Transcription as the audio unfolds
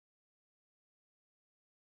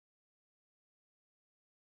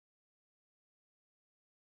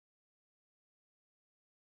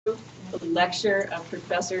the lecture of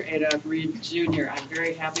Professor Adolph Reed Jr. I'm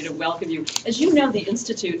very happy to welcome you. As you know, the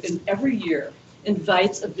Institute every year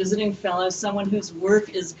invites a visiting fellow, someone whose work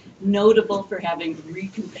is notable for having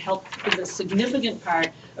helped with a significant part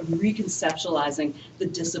of reconceptualizing the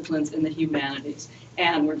disciplines in the humanities.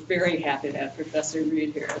 And we're very happy to have Professor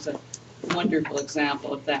Reed here as a wonderful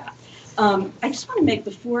example of that. I just want to make,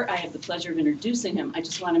 before I have the pleasure of introducing him, I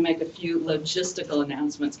just want to make a few logistical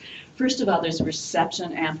announcements. First of all, there's a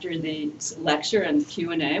reception after the lecture and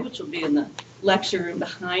Q&A, which will be in the lecture room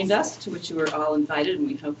behind us, to which you are all invited, and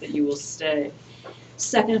we hope that you will stay.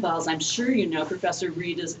 Second of all, as I'm sure you know, Professor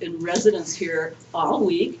Reed is in residence here all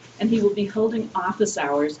week, and he will be holding office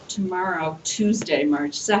hours tomorrow, Tuesday,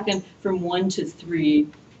 March 2nd, from 1 to 3,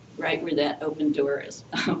 right where that open door is.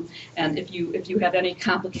 And if you have any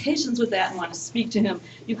complications with that and want to speak to him,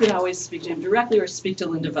 you could always speak to him directly or speak to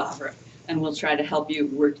Linda Vavra, and we'll try to help you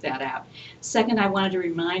work that out. Second, I wanted to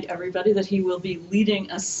remind everybody that he will be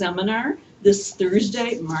leading a seminar this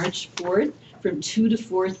Thursday, March 4th, from 2 to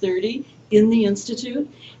 4:30 in the Institute,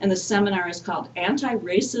 and the seminar is called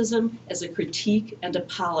Antiracism as a Critique and a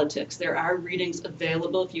Politics. There are readings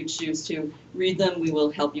available. If you choose to read them, we will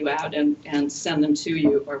help you out and send them to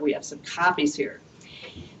you, or we have some copies here.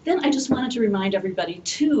 Then I just wanted to remind everybody,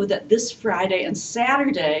 too, that this Friday and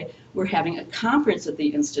Saturday, we're having a conference at the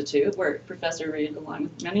Institute where Professor Reed, along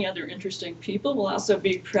with many other interesting people, will also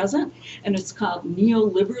be present, and it's called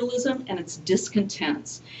Neoliberalism and its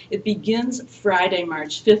Discontents. It begins Friday,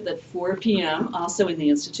 March 5th at 4 p.m., also in the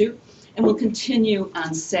Institute, and will continue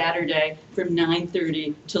on Saturday from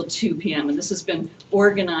 9:30 till 2 p.m. And this has been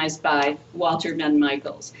organized by Walter Ben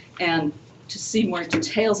Michaels. And to see more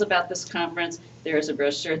details about this conference, there is a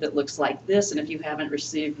brochure that looks like this, and if you haven't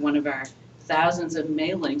received one of our thousands of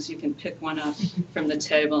mailings, you can pick one up from the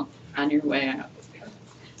table on your way out.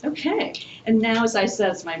 Okay, and now, as I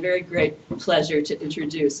said, it's my very great pleasure to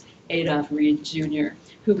introduce Adolph Reed Jr.,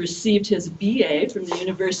 who received his BA from the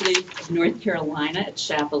University of North Carolina at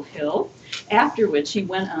Chapel Hill, after which he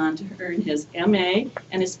went on to earn his MA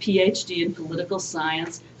and his PhD in political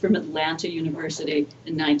science from Atlanta University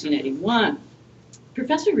in 1981.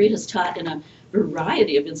 Professor Reed has taught in a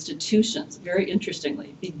variety of institutions, very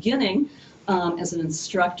interestingly, beginning as an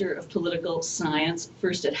instructor of political science,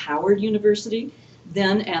 first at Howard University,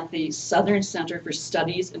 then at the Southern Center for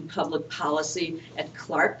Studies in Public Policy at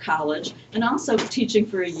Clark College, and also teaching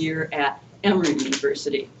for a year at Emory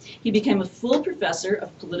University. He became a full professor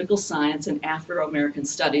of political science and Afro-American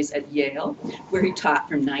studies at Yale, where he taught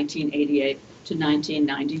from 1988 to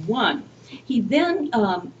 1991. He then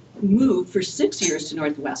moved for 6 years to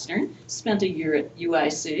Northwestern, spent a year at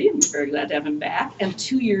UIC, I'm very glad to have him back, and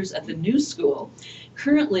 2 years at the New School.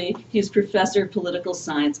 Currently, he is professor of political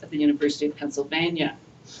science at the University of Pennsylvania.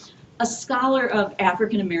 A scholar of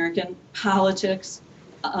African American politics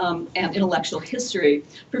and intellectual history,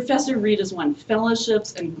 Professor Reed has won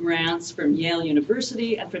fellowships and grants from Yale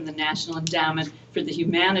University and from the National Endowment for the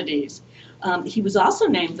Humanities. He was also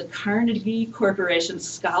named the Carnegie Corporation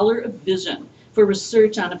Scholar of Vision for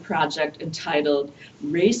research on a project entitled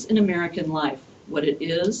Race in American Life, What It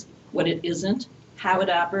Is, What It Isn't, How It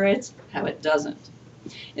Operates, How It Doesn't.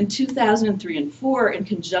 In 2003 and 2004, in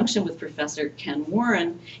conjunction with Professor Ken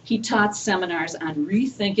Warren, he taught seminars on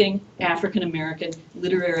rethinking African American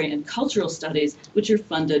literary and cultural studies, which are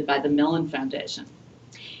funded by the Mellon Foundation.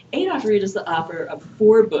 Adolph Reed is the author of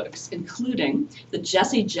 4 books, including The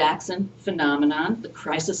Jesse Jackson Phenomenon, The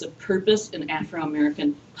Crisis of Purpose in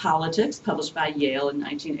Afro-American Politics, published by Yale in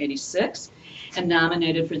 1986, and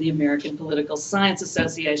nominated for the American Political Science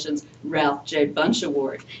Association's Ralph J. Bunche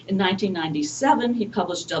Award. In 1997, he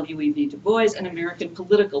published W.E.B. Du Bois, An American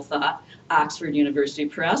Political Thought, Oxford University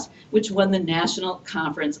Press, which won the National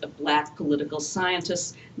Conference of Black Political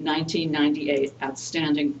Scientists 1998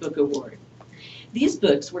 Outstanding Book Award. These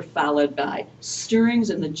books were followed by Stirrings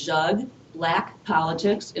in the Jug, Black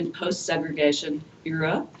Politics in Post-Segregation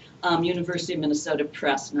Era, University of Minnesota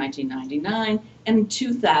Press, 1999, and in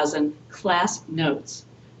 2000, Class Notes,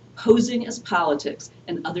 Posing as Politics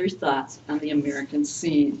and Other Thoughts on the American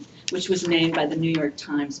Scene, which was named by the New York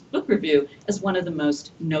Times Book Review as one of the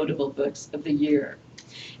most notable books of the year.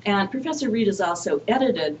 And Professor Reed has also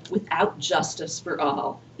edited Without Justice for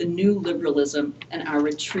All, The New Liberalism and Our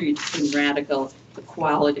Retreat from Radical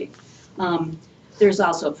Equality. There's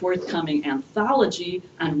also a forthcoming anthology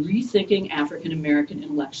on rethinking African American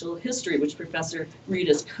intellectual history, which Professor Reed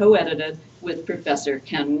has co-edited with Professor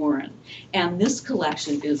Ken Warren. And this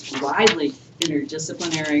collection is widely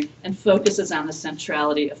interdisciplinary, and focuses on the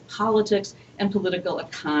centrality of politics and political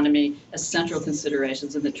economy as central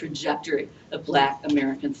considerations in the trajectory of Black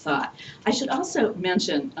American thought. I should also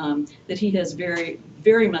mention that he has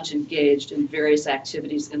very much engaged in various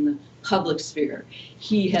activities in the public sphere.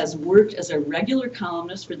 He has worked as a regular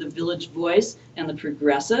columnist for the Village Voice and the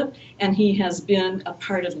Progressive, and he has been a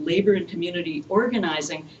part of labor and community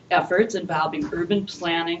organizing efforts involving urban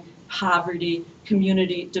planning, poverty,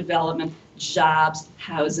 community development, jobs,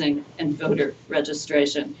 housing, and voter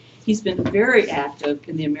registration. He's been very active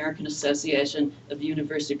in the American Association of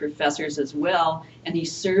University Professors as well, and he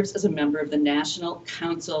serves as a member of the National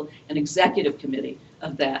Council and Executive Committee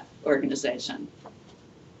of that organization.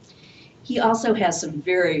 He also has some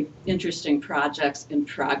very interesting projects in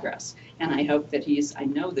progress, and I know that he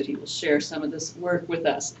will share some of this work with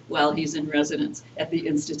us while he's in residence at the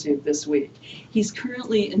Institute this week. He's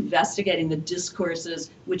currently investigating the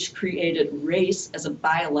discourses which created race as a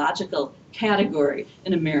biological category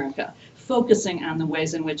in America, focusing on the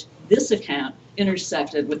ways in which this account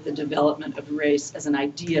intersected with the development of race as an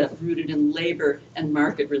idea rooted in labor and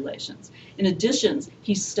market relations. In addition,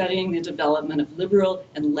 he's studying the development of liberal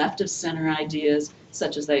and left of center ideas,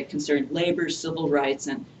 such as they concern labor, civil rights,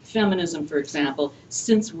 and feminism, for example,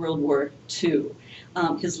 since World War II.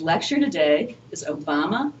 His lecture today is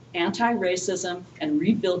Obama, Anti-Racism, and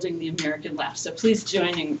Rebuilding the American Left. So please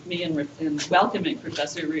join me in welcoming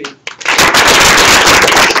Professor Reed.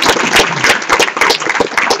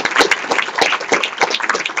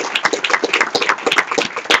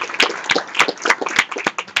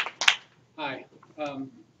 Hi.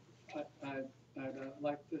 I'd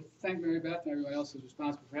like to thank Mary Beth and everyone else who's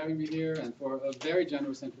responsible for having me here and for a very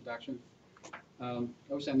generous introduction. I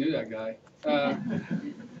wish I knew that guy.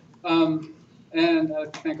 And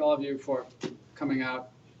I'd thank all of you for coming out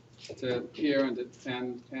to hear and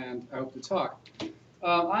I hope to talk.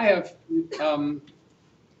 I have,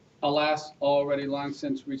 alas, already long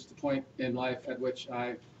since reached the point in life at which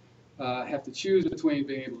I have to choose between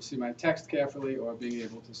being able to see my text carefully or being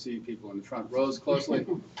able to see people in the front rows closely.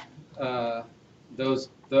 Those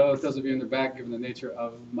of you in the back, given the nature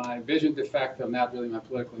of my vision defect of not really my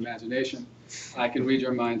political imagination, I can read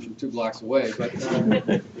your mind from 2 blocks away, but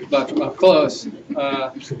from up close,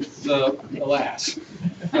 alas.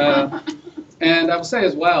 And I will say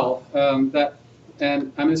as well that,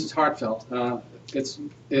 and I mean this is heartfelt,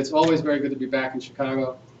 it's always very good to be back in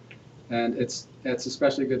Chicago, and it's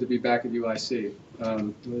especially good to be back at UIC,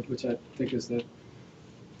 which I think is the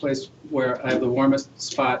place where I have the warmest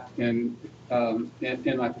spot in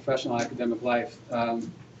my professional academic life.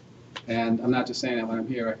 And I'm not just saying that when I'm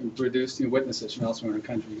here. I can produce witnesses from elsewhere in the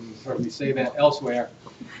country. You've heard me say that elsewhere.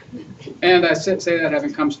 And I say that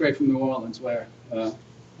having come straight from New Orleans, where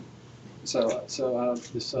so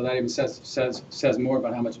that even says more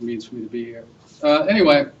about how much it means for me to be here.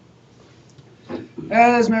 Anyway,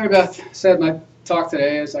 as Mary Beth said, my talk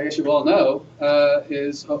today, as I guess you all know,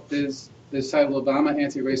 is titled Obama,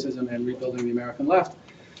 Anti-Racism, and Rebuilding the American Left.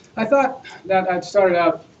 I thought that I'd start it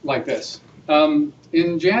out like this.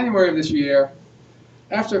 In January of this year,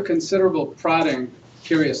 after considerable prodding,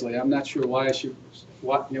 curiously, I'm not sure why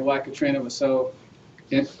Katrina was so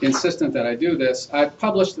insistent that I do this, I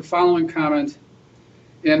published the following comment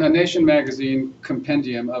in a Nation magazine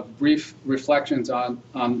compendium of brief reflections on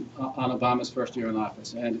Obama's first year in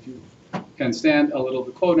office. And if you can stand a little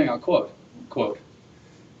bit quoting, I'll quote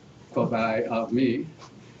by me.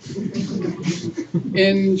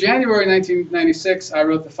 In January 1996, I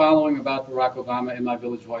wrote the following about Barack Obama in my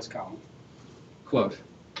Village Voice column. Quote,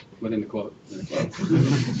 within the quote.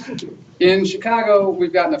 In Chicago,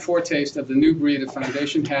 we've gotten a foretaste of the new breed of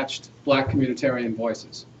foundation-hatched Black communitarian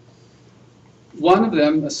voices. One of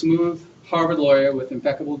them, a smooth Harvard lawyer with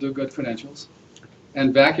impeccable do-good credentials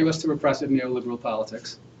and vacuous to repressive neoliberal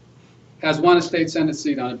politics, has won a state Senate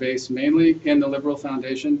seat on a base mainly in the liberal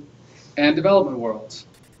foundation and development worlds.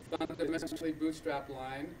 The fundamentally bootstrap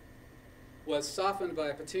line was softened by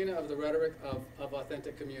a patina of the rhetoric of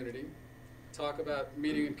authentic community, talk about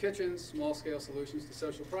meeting in kitchens, small-scale solutions to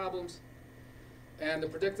social problems, and the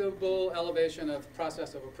predictable elevation of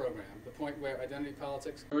process of a program, the point where identity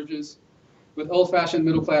politics emerges with old-fashioned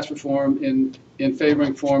middle-class reform in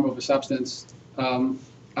favoring form over substance.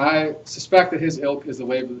 I suspect that his ilk is the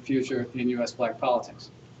wave of the future in U.S. Black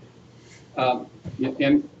politics.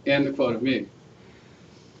 In the quote of me.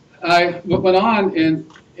 I went on in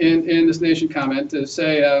this Nation comment to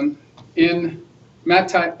say in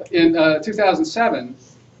 2007,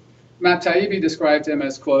 Matt Taibbi described him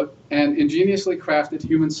as, quote, an ingeniously crafted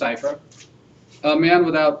human cipher, a man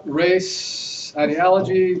without race,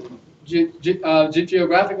 ideology,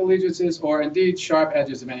 geographic allegiances, or indeed sharp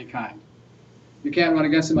edges of any kind. You can't run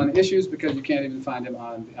against him on issues because you can't even find him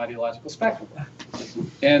on the ideological spectrum.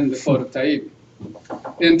 End the quote of Taibbi.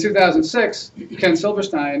 In 2006, Ken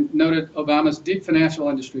Silverstein noted Obama's deep financial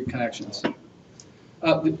industry connections.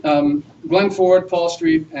 Glenn Ford, Paul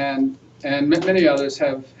Street, and many others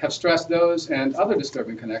have stressed those and other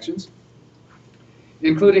disturbing connections,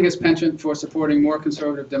 including his penchant for supporting more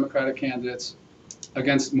conservative Democratic candidates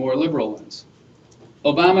against more liberal ones.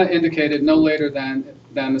 Obama indicated no later than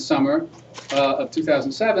the summer of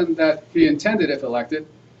 2007 that he intended, if elected,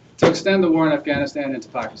 to extend the war in Afghanistan into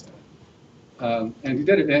Pakistan. And he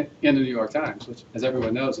did it in the New York Times, which, as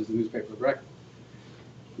everyone knows, is the newspaper of record.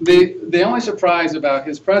 The only surprise about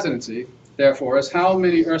his presidency, therefore, is how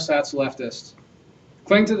many ersatz leftists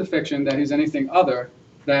cling to the fiction that he's anything other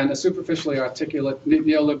than a superficially articulate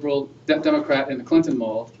neoliberal Democrat in the Clinton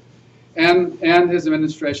mold, and his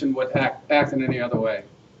administration would act in any other way.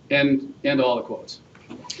 End all the quotes.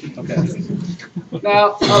 Okay.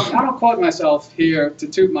 Now, I don't quote myself here to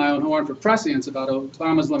toot my own horn for prescience about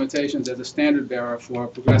Obama's limitations as a standard bearer for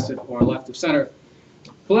progressive or left of center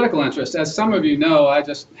political interests. As some of you know, I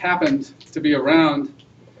just happened to be around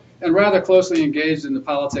and rather closely engaged in the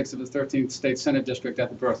politics of the 13th state Senate district at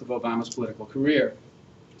the birth of Obama's political career.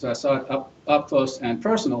 So I saw it up close and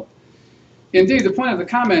personal. Indeed, the point of the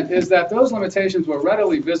comment is that those limitations were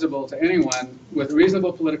readily visible to anyone with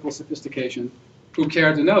reasonable political sophistication who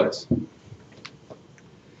cared to notice.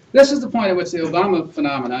 This is the point at which the Obama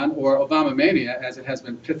phenomenon, or Obama mania, as it has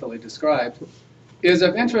been pithily described, is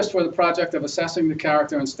of interest for the project of assessing the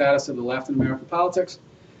character and status of the left in American politics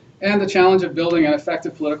and the challenge of building an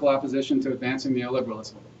effective political opposition to advancing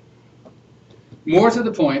neoliberalism. More to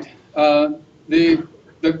the point, the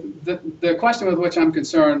question with which I'm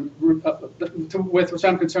concerned,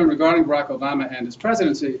 regarding Barack Obama and his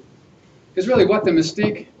presidency, is really what the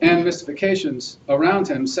mystique and mystifications around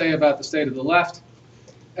him say about the state of the left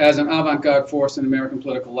as an avant-garde force in American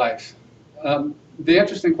political life. The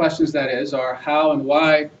interesting questions, that is, are how and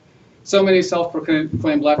why so many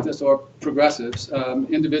self-proclaimed leftists or progressives,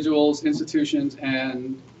 individuals, institutions,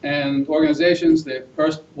 and organizations, the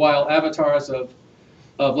erstwhile avatars of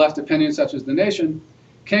left opinion such as The Nation,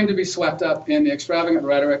 came to be swept up in the extravagant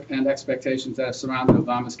rhetoric and expectations that have surrounded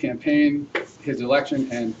Obama's campaign, his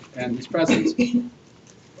election, and his presidency.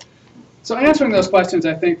 So answering those questions,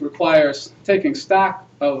 I think, requires taking stock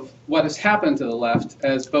of what has happened to the left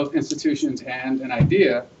as both institutions and an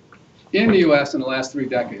idea in the US in the last 3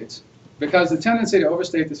 decades, because the tendency to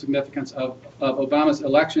overstate the significance of Obama's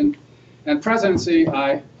election and presidency,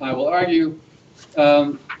 I will argue,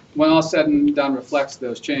 when all said and done, reflects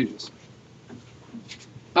those changes.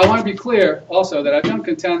 I want to be clear also that I don't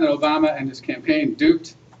contend that Obama and his campaign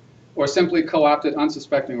duped or simply co-opted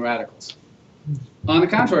unsuspecting radicals. On the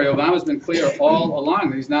contrary, Obama's been clear all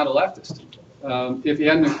along that he's not a leftist. If he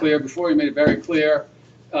hadn't been clear before, he made it very clear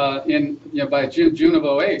by June of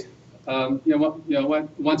 08,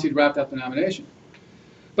 once he'd wrapped up the nomination.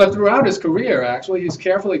 But throughout his career, actually, he's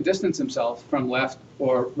carefully distanced himself from left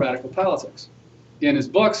or radical politics. In his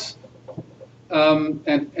books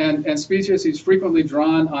and speeches, he's frequently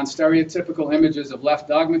drawn on stereotypical images of left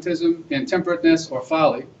dogmatism, intemperateness, or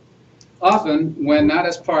folly, often when not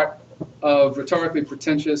as part of rhetorically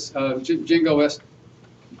pretentious, jingoist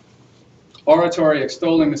oratory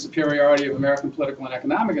extolling the superiority of American political and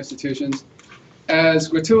economic institutions, as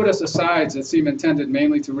gratuitous asides that seem intended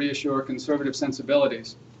mainly to reassure conservative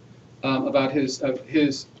sensibilities about his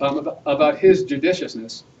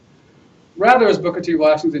judiciousness, rather as Booker T.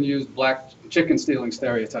 Washington used black chicken stealing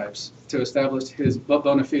stereotypes to establish his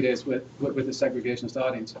bona fides with the segregationist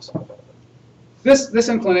audiences. This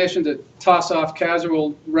inclination to toss off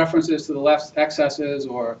casual references to the left's excesses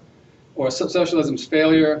or socialism's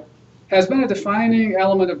failure has been a defining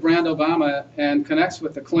element of brand Obama and connects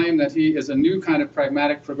with the claim that he is a new kind of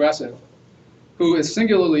pragmatic progressive who is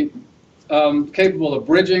singularly capable of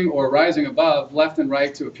bridging or rising above left and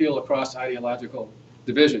right to appeal across ideological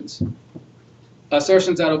divisions.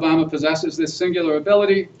 Assertions that Obama possesses this singular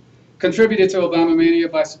ability contributed to Obama mania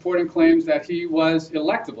by supporting claims that he was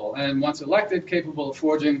electable and, once elected, capable of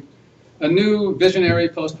forging a new visionary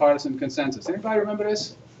post-partisan consensus. Anybody remember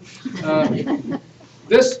this?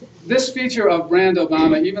 This feature of brand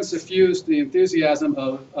Obama even suffused the enthusiasm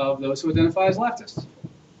of those who identify as leftists.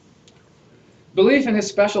 Belief in his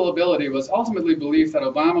special ability was ultimately belief that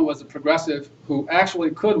Obama was a progressive who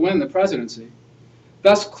actually could win the presidency,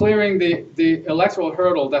 thus clearing the electoral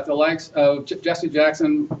hurdle that the likes of Jesse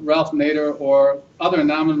Jackson, Ralph Nader, or other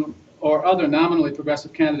nominally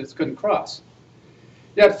progressive candidates couldn't cross.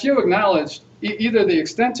 Yet few acknowledged either the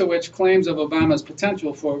extent to which claims of Obama's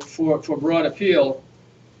potential for broad appeal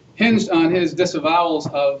hinged on his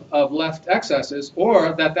disavowals of left excesses,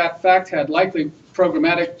 or that fact had likely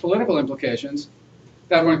programmatic political implications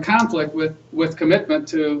that were in conflict with commitment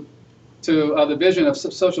to the vision of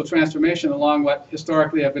social transformation along what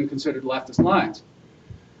historically have been considered leftist lines.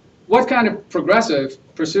 What kind of progressive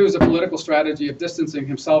pursues a political strategy of distancing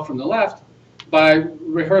himself from the left by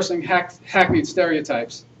rehearsing hackneyed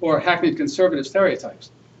stereotypes or hackneyed conservative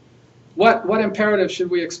stereotypes? What imperative should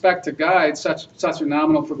we expect to guide such a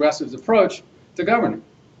nominal progressive's approach to governing?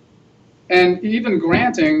 And even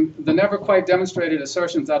granting the never quite demonstrated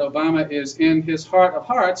assertions that Obama is in his heart of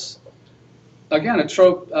hearts, again, a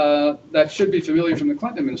trope that should be familiar from the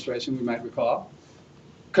Clinton administration, we might recall,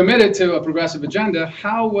 committed to a progressive agenda,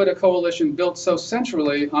 how would a coalition built so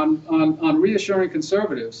centrally on reassuring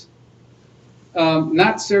conservatives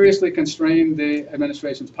not seriously constrain the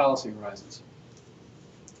administration's policy horizons?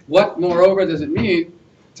 What, moreover, does it mean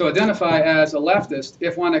to identify as a leftist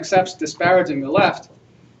if one accepts disparaging the left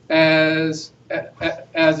as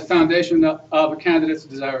a foundation of a candidate's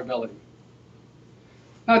desirability?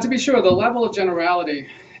 Now, to be sure, the level of generality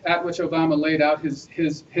at which Obama laid out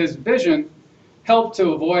his vision helped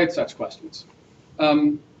to avoid such questions.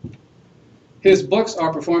 His books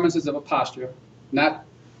are performances of a posture, not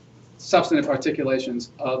substantive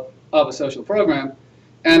articulations of a social program,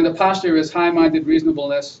 and the posture is high-minded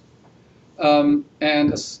reasonableness and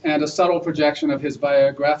a subtle projection of his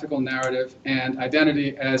biographical narrative and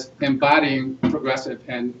identity as embodying progressive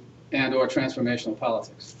and or transformational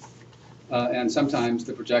politics. And sometimes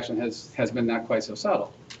the projection has been not quite so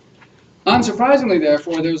subtle. Unsurprisingly,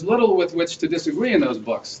 therefore, there's little with which to disagree in those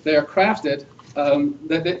books. They are crafted,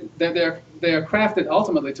 they are crafted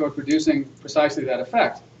ultimately toward producing precisely that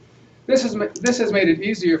effect. This has made it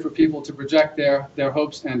easier for people to project their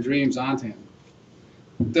hopes and dreams onto him.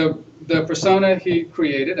 The persona he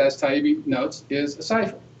created, as Taibbi notes, is a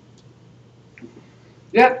cipher.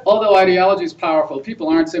 Yet, although ideology is powerful, people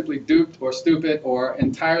aren't simply duped or stupid or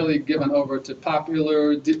entirely given over to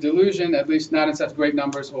popular delusion, at least not in such great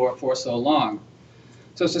numbers or for so long.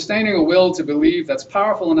 So sustaining a will to believe that's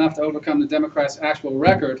powerful enough to overcome the Democrats' actual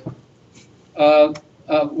record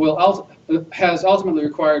has ultimately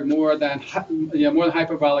required more than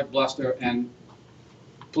hyperbolic bluster and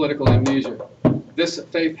political amnesia. This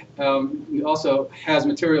faith also has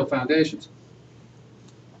material foundations,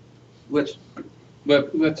 which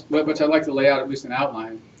I'd like to lay out, at least in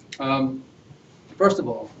outline. First of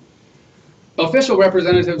all, official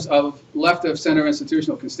representatives of left-of-center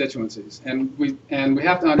institutional constituencies, and we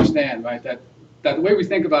have to understand, right, that the way we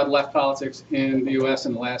think about left politics in the U.S.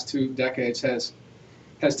 in the last 2 decades has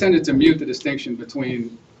tended to mute the distinction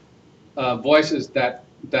between voices that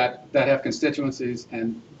have constituencies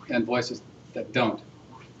and voices that don't.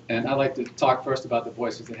 And I'd like to talk first about the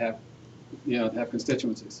voices that have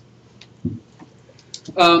constituencies.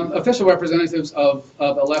 Official representatives of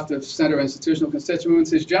the left-of-center institutional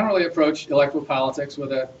constituencies generally approach electoral politics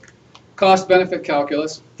with a cost-benefit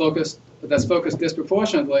calculus that's focused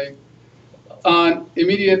disproportionately on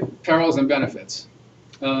immediate perils and benefits.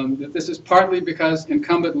 This is partly because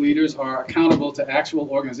incumbent leaders are accountable to actual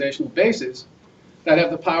organizational bases that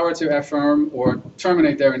have the power to affirm or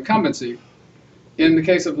terminate their incumbency. In the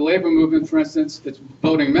case of the labor movement, for instance, it's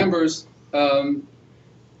voting members.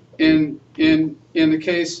 In the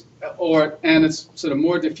case, and it's sort of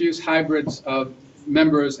more diffuse hybrids of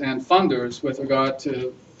members and funders with regard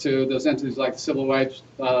to those entities like the civil rights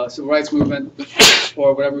movement,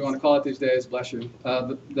 or whatever you want to call it these days, bless you,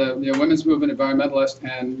 the women's movement, environmentalist,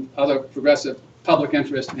 and other progressive public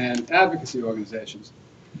interest and advocacy organizations.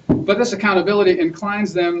 But this accountability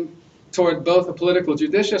inclines them toward both a political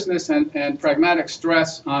judiciousness and pragmatic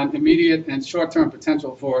stress on immediate and short-term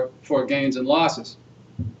potential for gains and losses.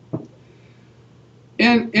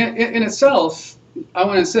 In itself, I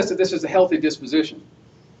want to insist that this is a healthy disposition.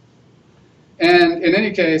 And in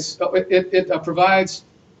any case, it provides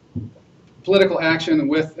political action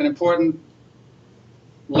with an important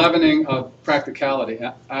leavening of practicality.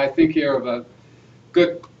 I think here of a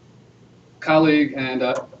good colleague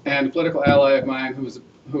and political ally of mine who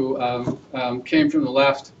came from the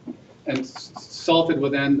left and salted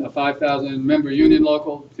within a 5,000 member union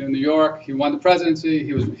local in New York. He won the presidency.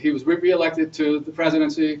 He was re-elected to the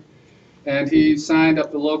presidency, and he signed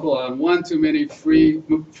up the local on one too many free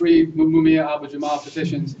Mumia Abu Jamal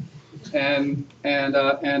petitions, and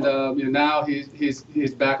now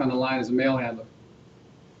he's back on the line as a mail handler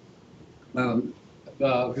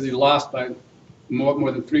because he lost by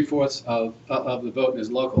more than 3/4 of the vote in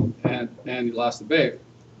his local, and he lost the base.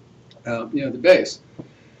 The base.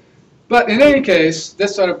 But in any case,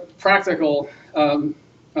 this sort of practical,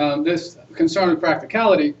 this concern with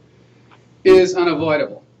practicality is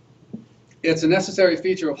unavoidable. It's a necessary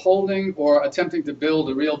feature of holding or attempting to build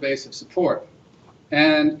a real base of support.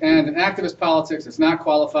 And in activist politics, it's not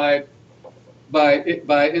qualified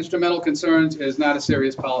by instrumental concerns, is not a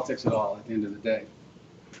serious politics at all at the end of the day.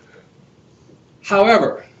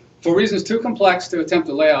 However, for reasons too complex to attempt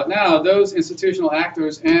to lay out now, those institutional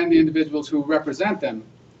actors and the individuals who represent them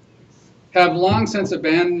have long since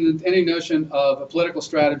abandoned any notion of a political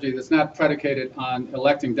strategy that's not predicated on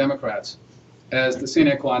electing Democrats as the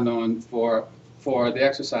sine qua non for the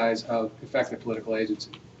exercise of effective political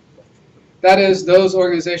agency. That is, those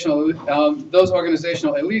organizational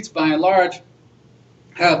elites, by and large,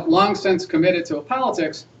 have long since committed to a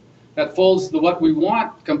politics that folds the what we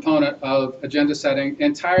want component of agenda setting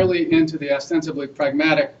entirely into the ostensibly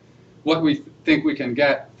pragmatic what we think we can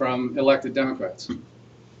get from elected Democrats.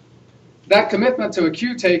 That commitment to a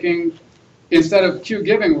cue-taking instead of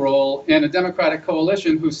cue-giving role in a Democratic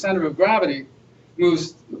coalition whose center of gravity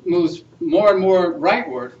moves more and more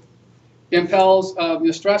rightward impels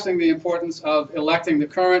stressing the importance of electing the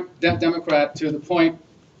current Democrat to the point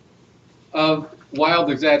of wild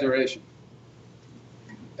exaggeration.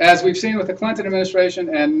 As we've seen with the Clinton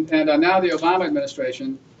administration and now the Obama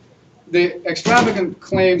administration, the extravagant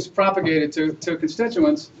claims propagated to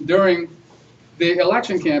constituents during the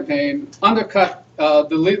election campaign undercut the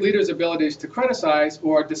leaders' abilities to criticize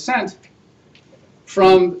or dissent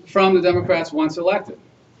from the Democrats once elected.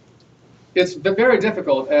 It's very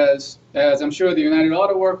difficult, as I'm sure the United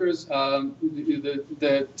Auto Workers,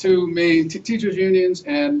 the two main teachers' unions,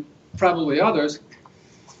 and probably others,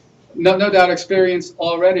 no doubt experienced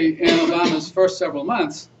already in Obama's first several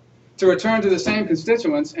months, to return to the same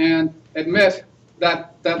constituents and admit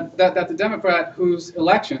that the Democrat whose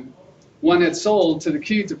election one had sold to the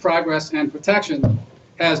key to progress and protection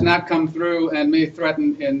has not come through and may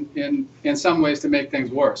threaten in some ways to make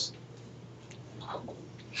things worse.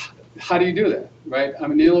 How do you do that, right? I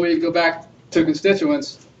mean, the only way you go back to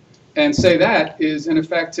constituents and say that is, in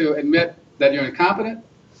effect, to admit that you're incompetent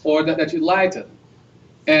or that you lied to them.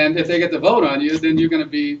 And if they get the vote on you, then you're going to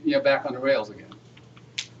be back on the rails again.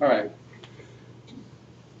 All right.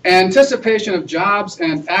 Anticipation of jobs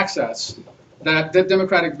and access that the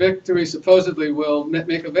Democratic victory supposedly will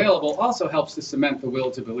make available also helps to cement the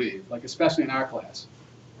will to believe, like especially in our class,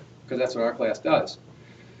 because that's what our class does.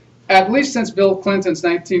 At least since Bill Clinton's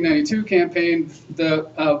 1992 campaign, the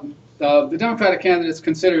Democratic candidates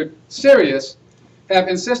considered serious have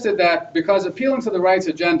insisted that because appealing to the rights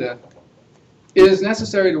agenda is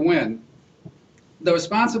necessary to win, the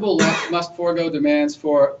responsible left must forego demands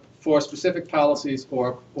for specific policies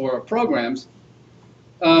or programs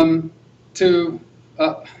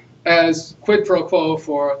as quid pro quo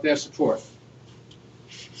for their support.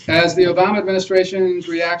 As the Obama administration's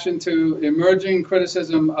reaction to emerging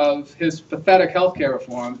criticism of his pathetic health care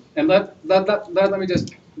reform, and let me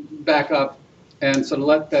just back up and sort of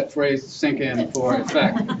let that phrase sink in for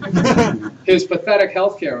effect. His pathetic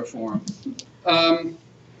health care reform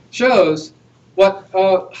shows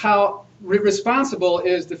how responsible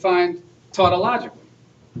is defined tautologically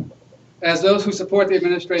as those who support the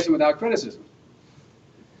administration without criticism.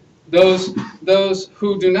 Those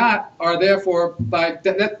who do not are therefore, by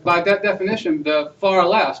that definition, the far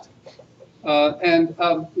left. I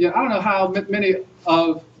don't know how many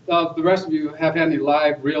of the rest of you have had any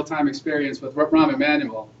live, real-time experience with Rahm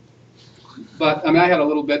Emanuel, but I mean, I had a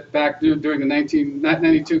little bit back during the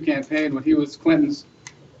 1992 campaign when he was Clinton's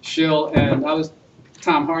shill, and I was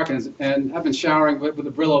Tom Harkins, and I've been showering with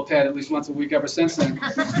a Brillo pad at least once a week ever since then.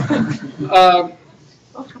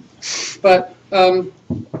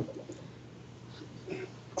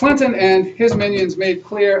 Clinton and his minions made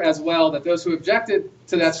clear as well that those who objected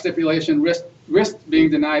to that stipulation risked being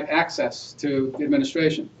denied access to the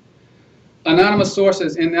administration. Anonymous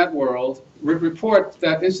sources in that world report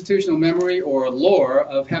that institutional memory or lore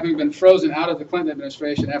of having been frozen out of the Clinton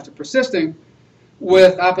administration after persisting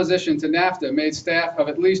with opposition to NAFTA made staff of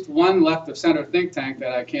at least one left-of-center think tank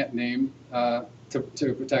that I can't name to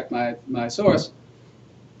protect my source,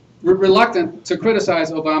 reluctant to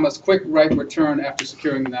criticize Obama's quick right return after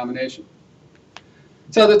securing the nomination.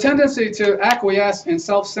 So the tendency to acquiesce in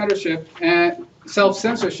self-censorship and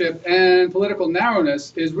political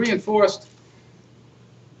narrowness is reinforced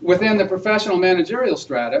within the professional managerial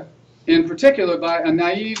strata, in particular by a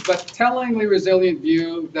naive but tellingly resilient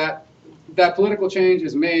view that political change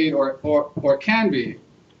is made or can be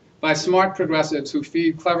by smart progressives who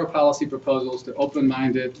feed clever policy proposals to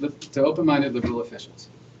open-minded liberal officials.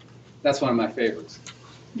 That's one of my favorites.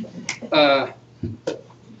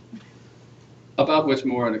 about which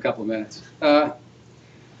more in a couple of minutes.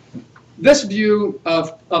 This view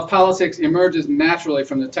of politics emerges naturally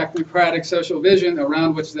from the technocratic social vision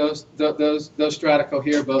around which those strata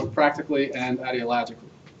cohere both practically and ideologically.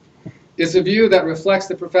 It's a view that reflects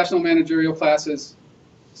the professional managerial classes,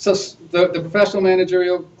 the professional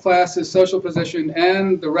managerial class's social position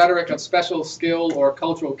and the rhetoric of special skill or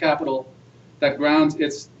cultural capital that grounds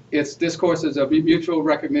its discourses of mutual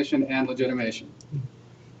recognition and legitimation.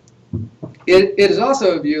 It is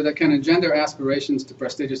also a view that can engender aspirations to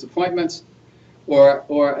prestigious appointments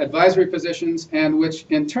or advisory positions, and which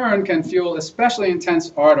in turn can fuel especially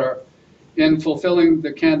intense ardor in fulfilling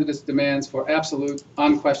the candidate's demands for absolute,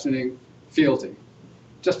 unquestioning fealty.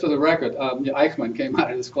 Just for the record, Eichmann came out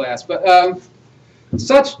of this class, but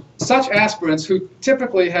such aspirants who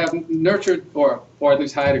typically have nurtured, or at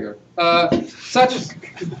least Heidegger,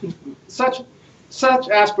 such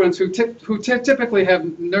aspirants who typically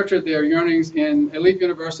have nurtured their yearnings in elite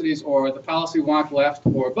universities or the policy wonk left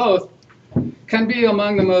or both, can be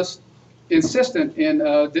among the most insistent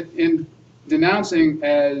in denouncing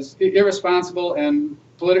as irresponsible and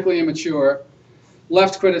politically immature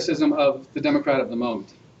left criticism of the Democrat of the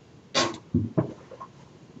moment.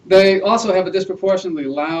 They also have a disproportionately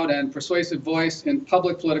loud and persuasive voice in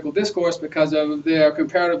public political discourse because of their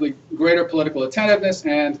comparatively greater political attentiveness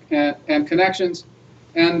and connections,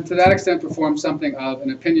 and to that extent perform something of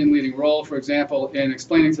an opinion-leading role, for example, in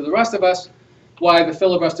explaining to the rest of us why the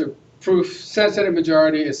filibuster-proof Senate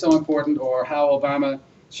majority is so important, or how Obama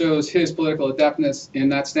shows his political adeptness in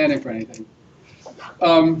not standing for anything.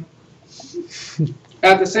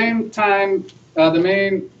 At the same time,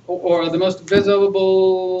 the most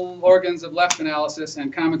visible organs of left analysis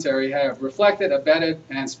and commentary have reflected, abetted,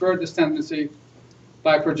 and spurred this tendency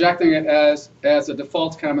by projecting it as a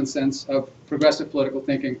default common sense of progressive political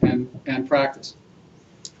thinking and practice.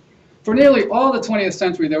 For nearly all the 20th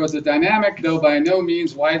century, there was a dynamic, though by no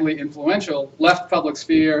means widely influential, left public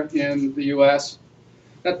sphere in the US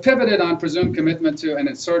that pivoted on presumed commitment to an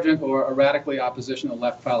insurgent or a radically oppositional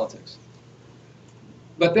left politics.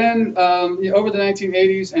 But then, over the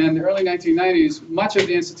 1980s and the early 1990s, much of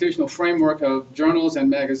the institutional framework of journals and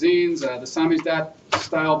magazines, the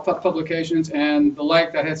Samizdat-style publications, and the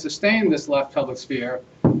like that had sustained this left public sphere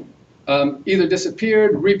either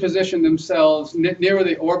disappeared, repositioned themselves nearer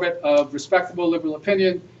the orbit of respectable liberal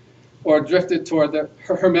opinion, or drifted toward the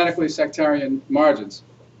hermetically sectarian margins.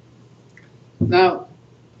 Now,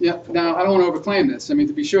 I don't want to overclaim this. I mean,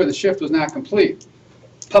 to be sure, the shift was not complete.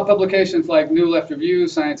 Publications like New Left Review,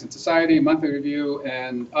 Science and Society, Monthly Review,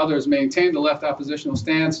 and others maintained the left oppositional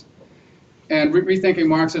stance. And Rethinking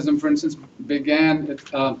Marxism, for instance, began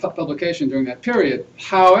publication during that period.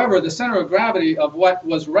 However, the center of gravity of what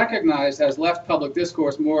was recognized as left public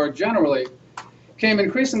discourse more generally came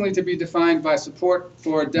increasingly to be defined by support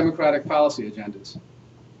for democratic policy agendas.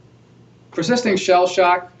 Persisting shell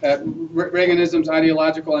shock at Reaganism's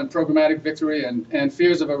ideological and programmatic victory and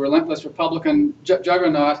fears of a relentless Republican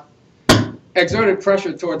juggernaut exerted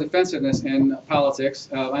pressure toward defensiveness in politics.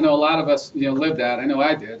 I know a lot of us lived that. I know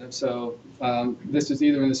I did. And so this is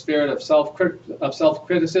either in the spirit of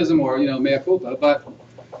self-criticism or mea culpa. But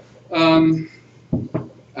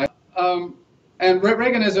and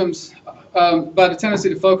Reaganism's but a tendency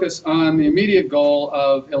to focus on the immediate goal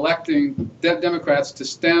of electing Democrats to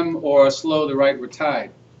stem or slow the rightward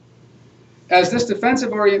tide. As this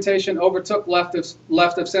defensive orientation overtook left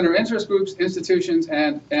of center interest groups, institutions,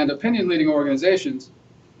 and opinion-leading organizations,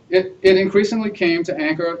 it increasingly came to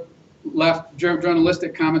anchor left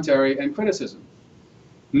journalistic commentary and criticism.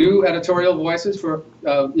 New editorial voices, for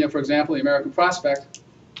example, the American Prospect,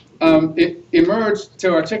 it emerged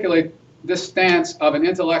to articulate this stance of an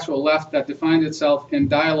intellectual left that defined itself in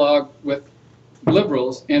dialogue with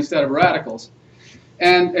liberals instead of radicals.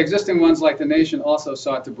 And existing ones like The Nation also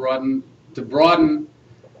sought to broaden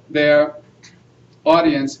their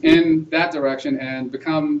audience in that direction and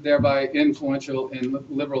become thereby influential in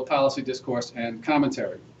liberal policy discourse and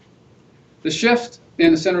commentary. The shift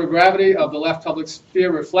in the center of gravity of the left public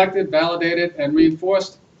sphere reflected, validated, and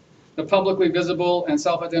reinforced the publicly visible and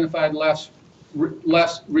self-identified left's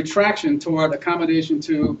retraction toward accommodation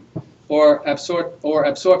to or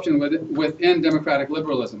absorption within democratic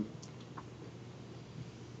liberalism.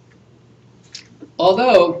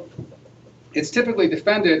 Although it's typically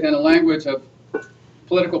defended in a language of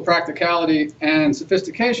political practicality and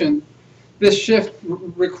sophistication, this shift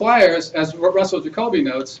requires, as Russell Jacoby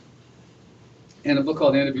notes in a book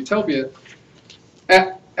called End of Utopia,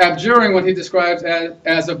 abjuring what he describes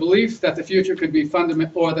as a belief that the future could be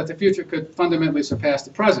fundamentally surpass the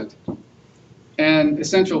present. An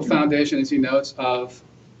essential foundation, as he notes, of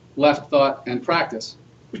left thought and practice.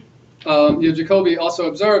 Jacobi also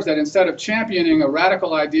observes that instead of championing a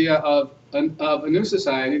radical idea of a new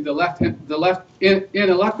society, the left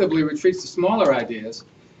ineluctably retreats to smaller ideas,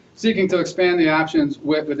 seeking to expand the options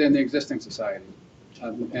within the existing society,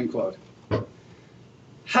 end quote.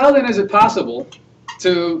 How then is it possible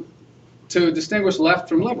to distinguish left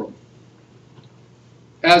from liberal?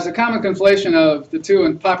 As the common conflation of the two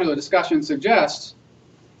in popular discussion suggests,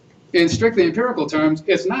 in strictly empirical terms,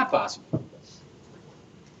 it's not possible.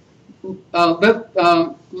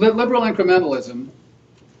 Liberal incrementalism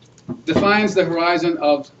defines the horizon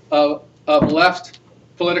of left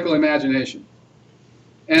political imagination.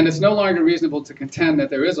 And it's no longer reasonable to contend that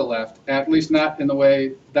there is a left, at least not in the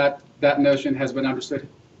way that that notion has been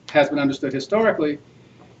understood historically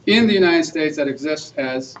in the United States, that exists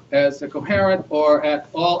as a coherent or at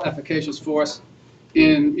all efficacious force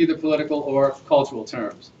in either political or cultural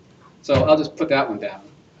terms. So I'll just put that one down.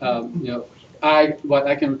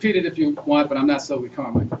 I can repeat it if you want, but I'm not Sylvie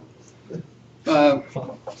Carmine.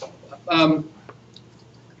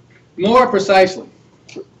 More precisely,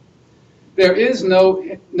 there is no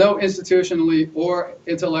institutionally or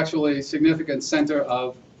intellectually significant center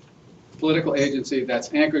of political agency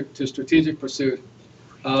that's anchored to strategic pursuit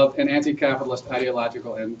of an anti-capitalist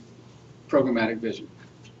ideological and programmatic vision.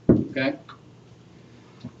 Okay?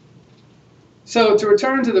 So to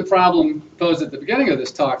return to the problem posed at the beginning of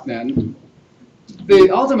this talk then,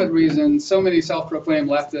 the ultimate reason so many self-proclaimed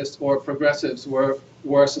leftists or progressives were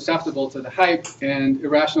susceptible to the hype and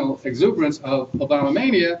irrational exuberance of Obama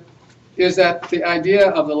mania is that the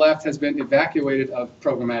idea of the left has been evacuated of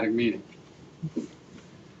programmatic meaning.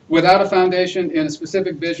 Without a foundation in a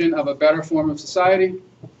specific vision of a better form of society,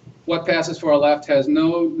 what passes for a left has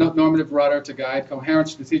no normative rudder to guide coherent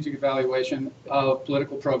strategic evaluation of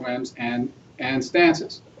political programs and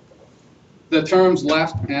stances. The terms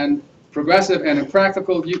left and progressive and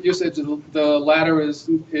impractical usage of the latter is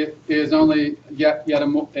only yet a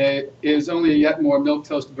more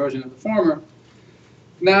milquetoast version of the former.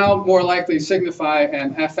 Now more likely signify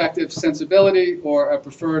an affective sensibility or a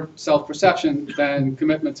preferred self-perception than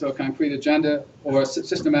commitment to a concrete agenda or a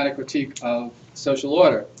systematic critique of social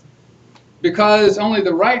order. Because only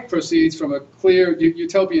the right proceeds from a clear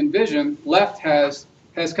utopian vision, left has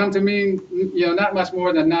come to mean not much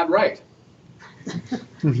more than not right.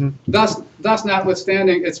 Thus,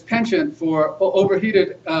 notwithstanding its penchant for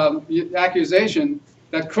overheated accusation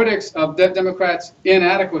that critics of Democrats'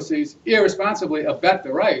 inadequacies irresponsibly abet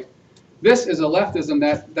the right, this is a leftism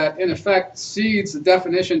that in effect cedes the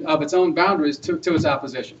definition of its own boundaries to its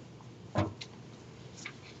opposition.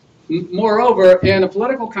 Moreover, in a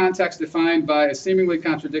political context defined by a seemingly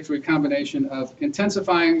contradictory combination of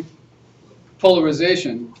intensifying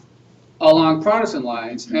polarization along partisan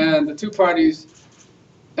lines and the two parties'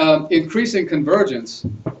 increasing convergence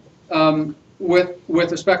with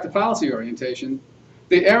respect to policy orientation,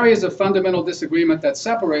 the areas of fundamental disagreement that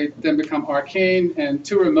separate them become arcane and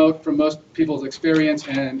too remote from most people's experience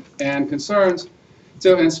and concerns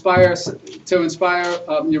to inspire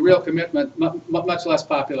real commitment, much less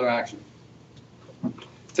popular action.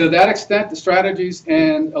 To that extent, the strategies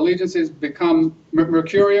and allegiances become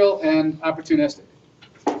mercurial and opportunistic.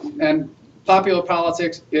 And popular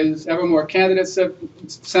politics is ever more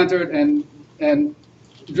candidate-centered and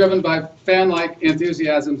driven by fan-like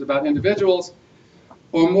enthusiasms about individuals,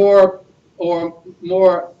 or more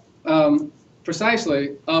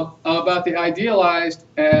precisely about the idealized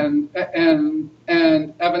and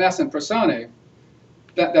evanescent personae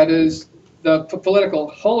that is the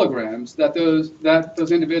political holograms that those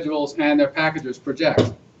individuals and their packagers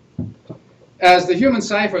project. As the human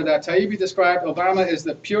cipher that Taibbi described, Obama is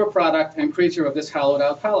the pure product and creature of this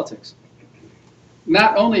hollowed-out politics.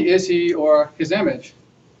 Not only is he, or his image,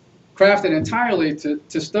 crafted entirely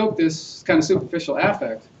to stoke this kind of superficial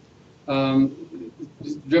affect,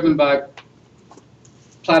 driven by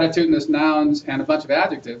platitudinous nouns and a bunch of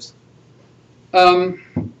adjectives,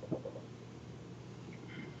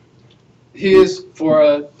 he is,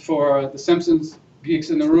 for the Simpsons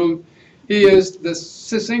geeks in the room, he is the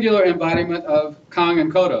singular embodiment of Kong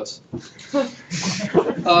and Kodos.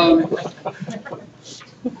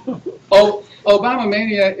 Obama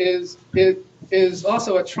mania is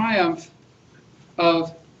also a triumph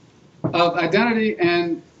of identity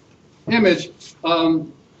and image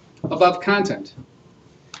above content.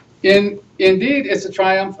 Indeed, it's a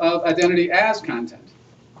triumph of identity as content.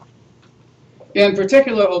 In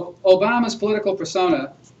particular, Obama's political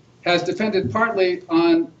persona has depended partly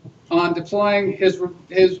on deploying his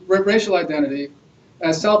racial identity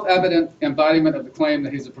self-evident embodiment of the claim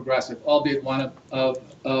that he's a progressive, albeit one of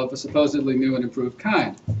a supposedly new and improved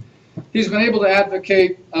kind. He's been able to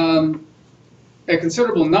advocate a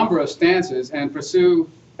considerable number of stances and pursue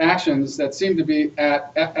actions that seem to be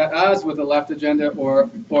at odds with the left agenda or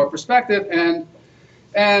perspective, and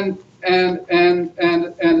as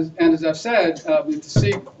I've said, to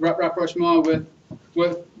seek rapprochement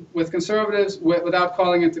with conservatives without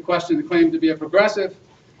calling into question the claim to be a progressive,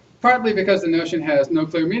 partly because the notion has no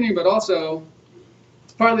clear meaning, but also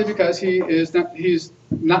partly because he's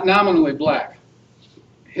not nominally black.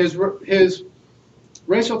 His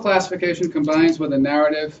racial classification combines with a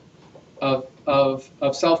narrative of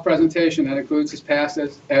self-presentation that includes his past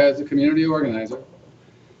as a community organizer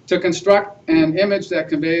to construct an image that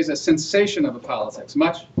conveys a sensation of a politics,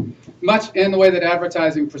 much in the way that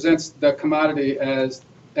advertising presents the commodity as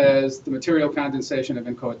the material condensation of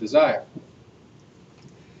inchoate desire.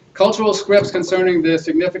 Cultural scripts concerning the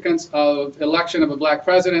significance of election of a black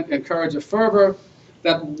president encourage a fervor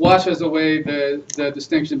that washes away the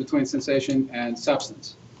distinction between sensation and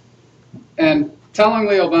substance. And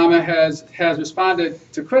tellingly, Obama has responded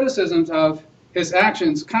to criticisms of his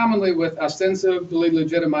actions commonly with ostensibly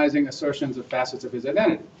legitimizing assertions of facets of his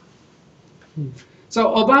identity. So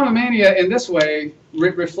Obama-mania in this way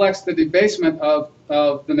reflects the debasement of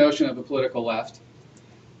the notion of the political left,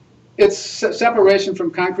 its separation from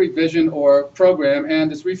concrete vision or program, and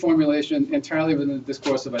its reformulation entirely within the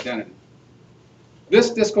discourse of identity.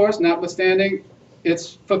 This discourse, notwithstanding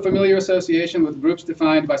its familiar association with groups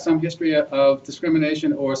defined by some history of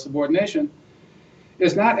discrimination or subordination,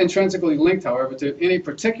 is not intrinsically linked, however, to any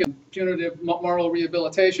particular punitive moral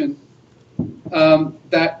rehabilitation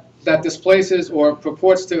that displaces or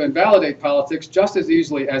purports to invalidate politics just as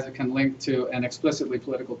easily as it can link to an explicitly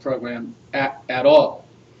political program at all.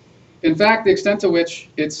 In fact, the extent to which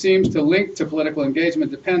it seems to link to political engagement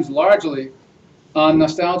depends largely on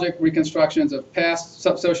nostalgic reconstructions of past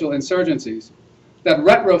social insurgencies that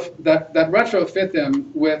retrofit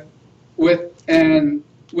them with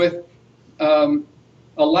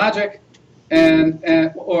a logic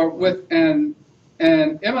or with an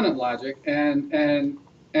immanent logic and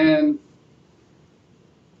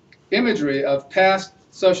imagery of past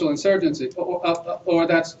social insurgency, or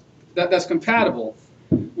that's compatible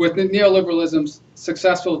with neoliberalism's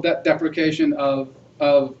successful deprecation of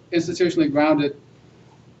institutionally grounded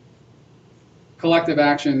collective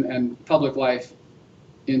action and public life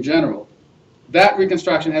in general. That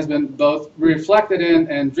reconstruction has been both reflected in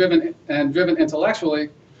and driven intellectually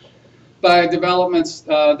by developments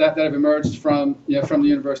that have emerged from the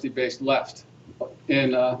university-based left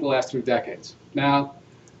in the last 3 decades. Now,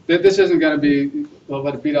 this isn't going to be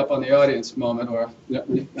a beat up on the audience moment, or I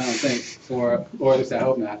don't think, or at least I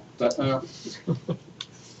hope not. But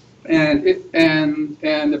and if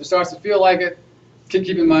it starts to feel like it, keep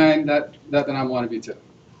in mind that I'm wannabe too.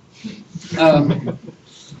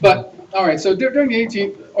 But all right, so during the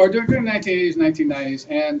 1980s, 1990s,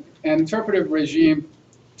 an interpretive regime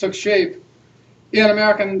took shape in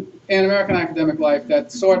American academic life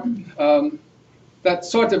that sought to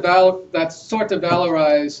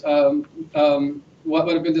valorize what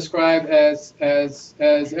would have been described as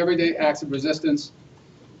everyday acts of resistance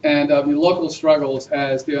and local struggles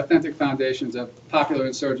as the authentic foundations of popular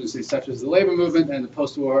insurgencies such as the labor movement and the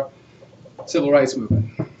post-war civil rights movement.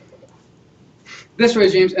 This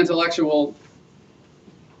regime's intellectual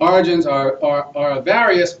origins are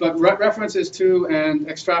various, but references to and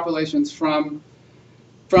extrapolations from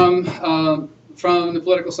the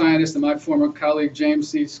political scientist and my former colleague James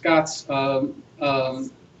C. Scott's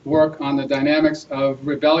work on the dynamics of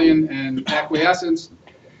rebellion and acquiescence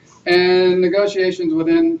and negotiations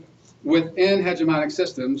within hegemonic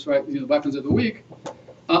systems, right? The weapons of the weak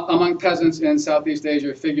among peasants in Southeast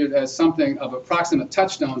Asia figured as something of a proximate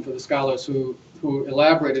touchstone for the scholars who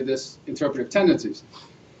elaborated this interpretive tendencies.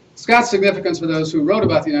 Scott's significance for those who wrote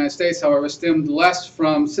about the United States, however, stemmed less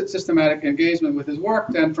from systematic engagement with his work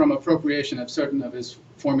than from appropriation of certain of his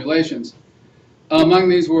formulations. Among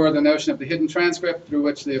these were the notion of the hidden transcript, through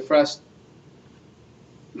which the oppressed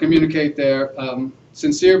communicate their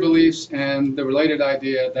sincere beliefs, and the related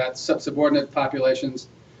idea that subordinate populations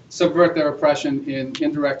subvert their oppression in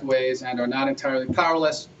indirect ways and are not entirely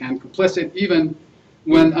powerless and complicit, even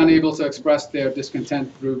when unable to express their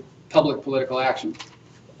discontent through public political action.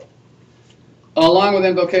 Along with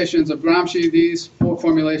invocations of Gramsci, these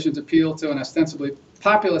formulations appeal to an ostensibly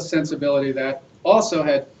populist sensibility that also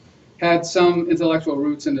had some intellectual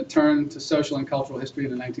roots in the turn to social and cultural history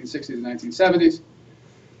in the 1960s and 1970s,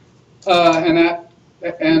 and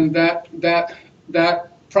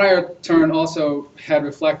prior turn also had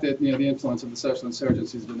reflected, the influence of the social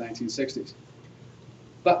insurgencies of the 1960s.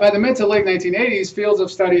 But by the mid to late 1980s, fields of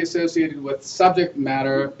study associated with subject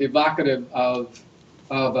matter evocative of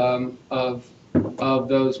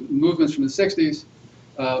those movements from the 60s,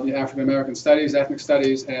 African-American studies, ethnic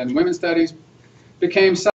studies, and women's studies,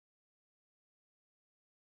 became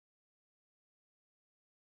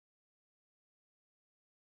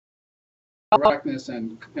correctness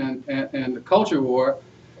and the culture war,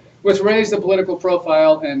 which raised the political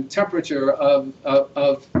profile and temperature of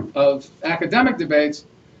academic debates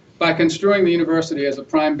by construing the university as a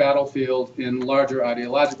prime battlefield in larger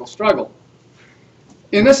ideological struggle.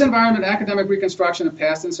 In this environment, academic reconstruction of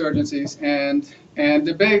past insurgencies and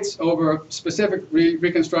debates over specific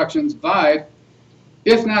reconstructions vied,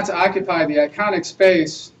 if not to occupy the iconic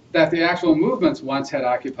space that the actual movements once had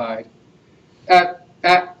occupied,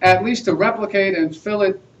 at least to replicate and fill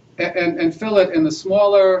it in the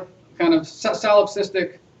smaller kind of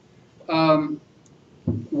solipsistic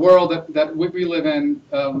world that we live in,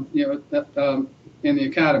 in the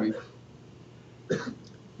academy.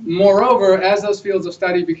 Moreover, as those fields of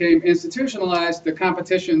study became institutionalized, the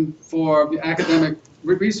competition for academic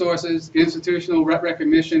resources, institutional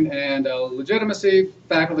recognition and legitimacy,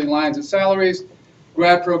 faculty lines and salaries,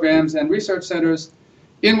 grad programs and research centers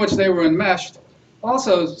in which they were enmeshed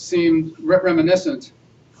also seemed reminiscent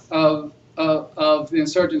of the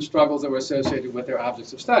insurgent struggles that were associated with their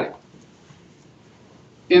objects of study.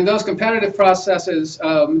 In those competitive processes,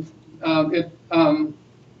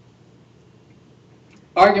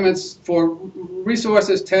 arguments for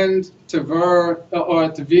resources tend to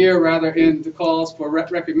veer rather into calls for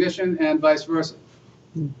recognition and vice versa.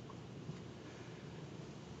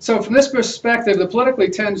 So from this perspective, the politically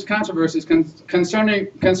tinged controversies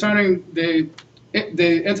concerning the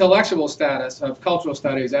intellectual status of cultural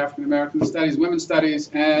studies, African-American studies, women's studies,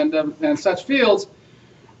 and such fields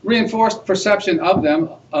reinforced perception of them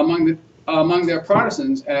among their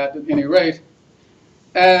partisans, at any rate,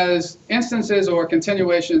 as instances or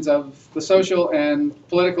continuations of the social and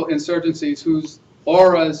political insurgencies whose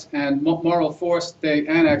auras and moral force they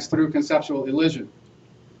annex through conceptual elision.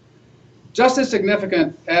 Just as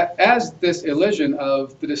significant as this elision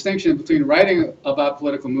of the distinction between writing about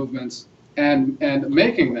political movements and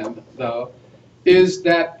making them, though, is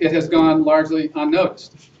that it has gone largely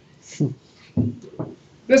unnoticed.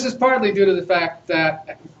 This is partly due to the fact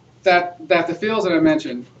that the fields that I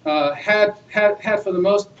mentioned had for the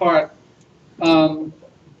most part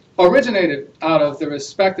originated out of the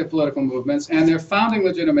respective political movements, and their founding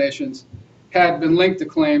legitimations had been linked to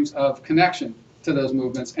claims of connection to those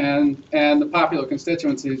movements and the popular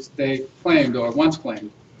constituencies they claimed or once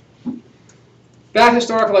claimed. That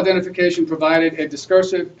historical identification provided a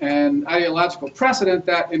discursive and ideological precedent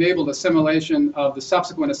that enabled assimilation of the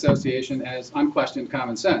subsequent association as unquestioned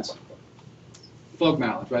common sense. Folk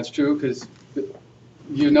knowledge, right? It's true because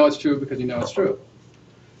you know it's true because you know it's true.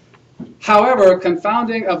 However,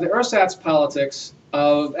 confounding of the ersatz politics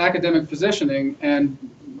of academic positioning and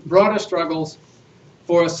broader struggles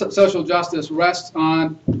for social justice rests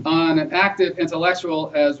on an active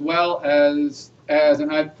intellectual as well as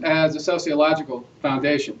a sociological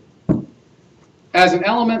foundation. As an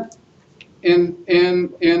element in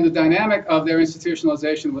the dynamic of their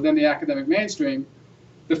institutionalization within the academic mainstream,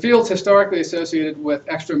 the fields historically associated with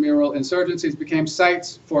extramural insurgencies became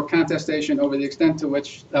sites for contestation over the extent to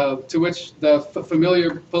which the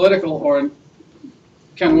familiar political, or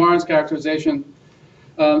Ken Warren's characterization,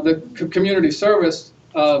 the community service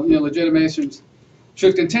legitimations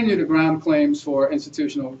should continue to ground claims for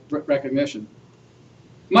institutional recognition.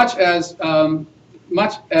 Much as the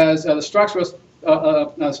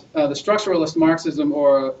structuralist Marxism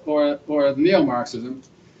or neo-Marxism,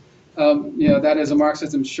 that is a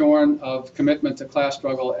Marxism shorn of commitment to class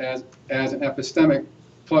struggle as an epistemic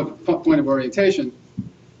point of orientation,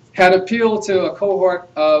 had appealed to a cohort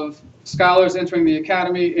of scholars entering the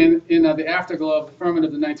academy in the afterglow of the ferment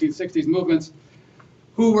of the 1960s movements,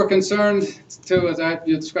 who were concerned to, as I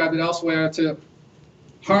described it elsewhere, to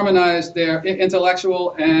harmonize their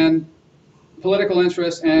intellectual and political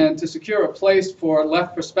interests and to secure a place for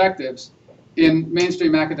left perspectives in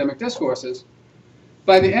mainstream academic discourses.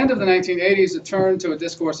 By the end of the 1980s, it turned to a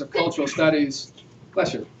discourse of cultural studies,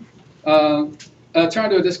 bless you, turned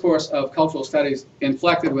to a discourse of cultural studies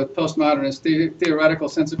inflected with postmodernist theoretical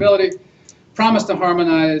sensibility, promised to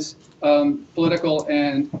harmonize political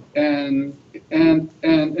and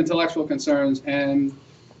intellectual concerns and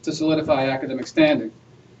to solidify academic standing.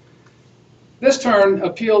 This turn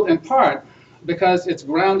appealed in part because its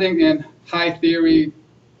grounding in high theory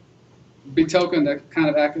betokened a kind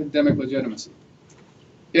of academic legitimacy.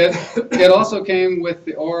 It also came with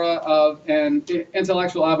the aura of an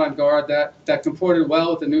intellectual avant-garde that comported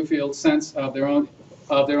well with the Newfield sense of their own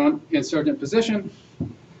insurgent position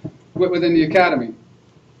within the academy.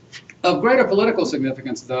 Of greater political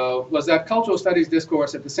significance, though, was that cultural studies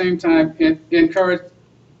discourse at the same time encouraged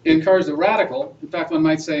a radical, in fact one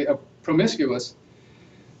might say a promiscuous,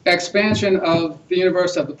 expansion of the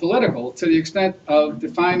universe of the political to the extent of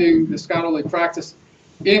defining the scholarly practice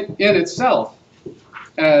in itself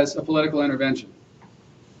as a political intervention.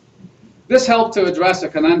 This helped to address a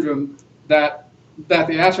conundrum that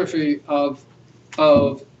the atrophy of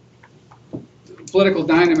political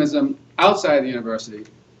dynamism outside the university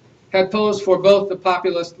had posed for both the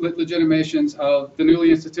populist legitimations of the newly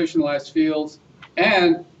institutionalized fields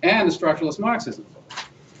and the structuralist Marxism.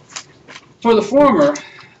 For the former,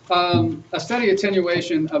 a steady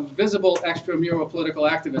attenuation of visible extramural political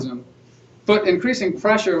activism put increasing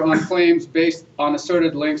pressure on claims based on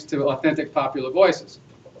asserted links to authentic popular voices.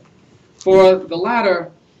 For the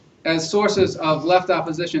latter, as sources of left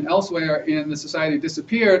opposition elsewhere in the society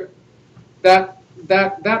disappeared, that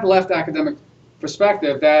left academic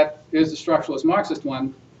perspective, that is the structuralist Marxist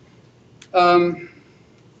one,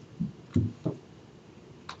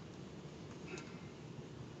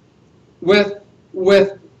 without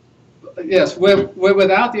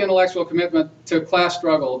the intellectual commitment to class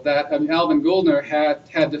struggle that Alvin Gouldner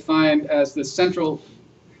had defined as the central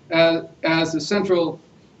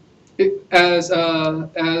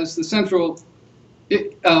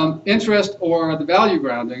interest or the value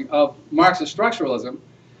grounding of Marxist structuralism.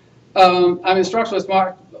 The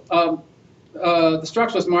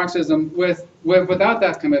structuralist Marxism, without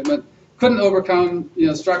that commitment, couldn't overcome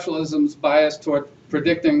structuralism's bias toward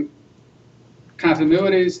predicting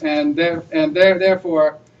continuities, and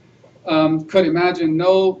therefore could imagine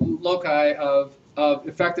no loci of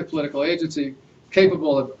effective political agency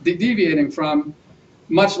capable of deviating from,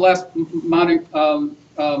 much less mounting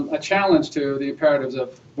a challenge to the imperatives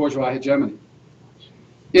of bourgeois hegemony.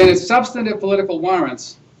 In its substantive political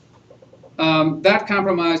warrants, that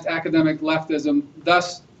compromised academic leftism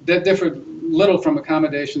thus differed little from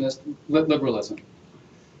accommodationist liberalism.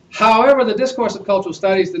 However, the discourse of cultural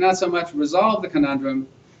studies did not so much resolve the conundrum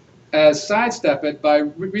as sidestep it by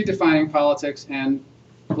redefining politics and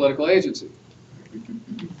political agency.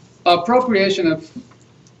 Appropriation of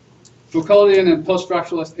Foucauldian and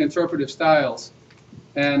post-structuralist interpretive styles,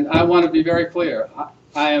 and I want to be very clear,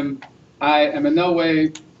 I am in no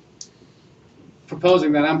way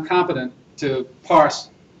proposing that I'm competent to parse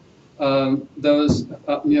those,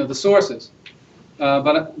 the sources,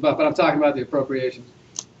 but I'm talking about the appropriations.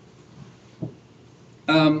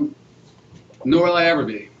 Nor will I ever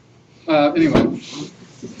be. Anyway,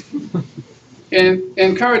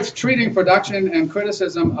 encourage treating production and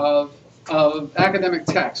criticism of academic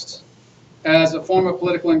texts as a form of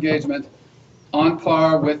political engagement on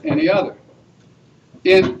par with any other.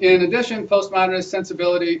 In addition, postmodernist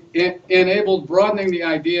sensibility enabled broadening the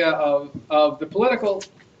idea of the political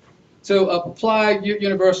to apply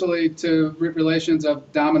universally to relations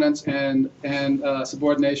of dominance and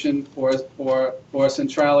subordination or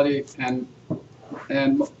centrality and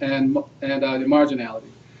the marginality.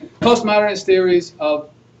 Postmodernist theories of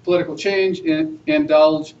political change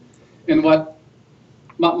indulge in what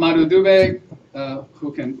Madhu Dubé,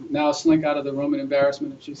 who can now slink out of the Roman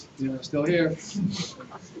embarrassment if she's still here,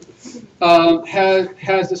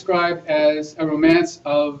 has described as a romance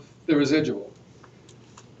of the residual.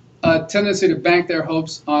 A tendency to bank their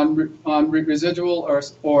hopes on residual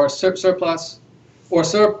or surplus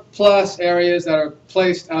areas that are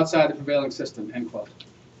placed outside the prevailing system, end quote.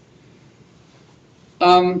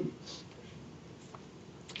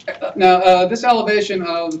 Now, this elevation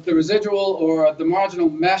of the residual or the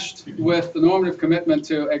marginal meshed with the normative commitment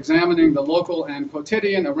to examining the local and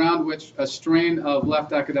quotidian around which a strain of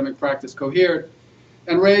left academic practice cohered,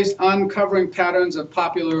 and raised uncovering patterns of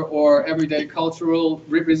popular or everyday cultural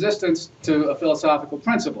resistance to a philosophical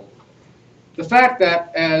principle. The fact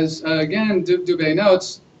that, as again Dubé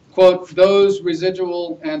notes, quote, those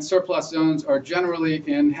residual and surplus zones are generally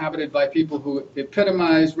inhabited by people who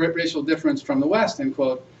epitomize racial difference from the West, end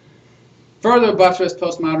quote, further buttressed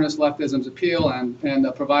postmodernist leftism's appeal and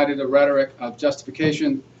provided a rhetoric of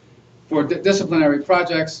justification for disciplinary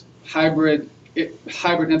projects, hybrid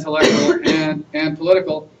intellectual and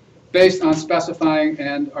political, based on specifying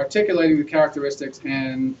and articulating the characteristics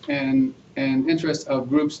and interests of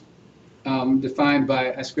groups defined by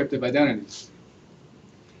ascriptive identities.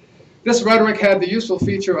 This rhetoric had the useful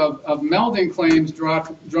feature of melding claims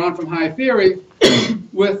drawn from high theory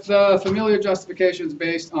with familiar justifications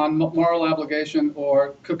based on moral obligation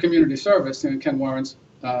or community service, in Ken Warren's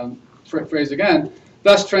phrase again,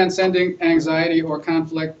 thus transcending anxiety or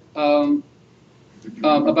conflict about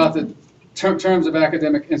the terms of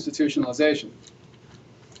academic institutionalization.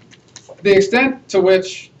 The extent to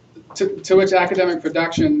which academic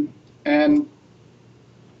production and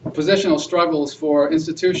positional struggles for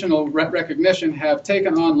institutional recognition have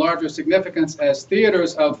taken on larger significance as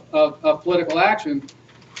theaters of political action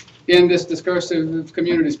in this discursive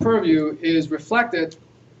community's purview is reflected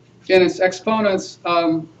in its exponents'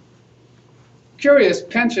 curious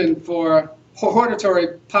penchant for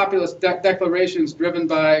hortatory populist declarations driven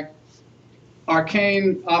by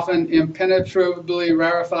arcane, often impenetrably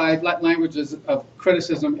rarefied languages of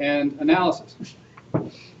criticism and analysis.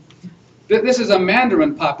 This is a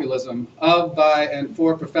Mandarin populism of, by, and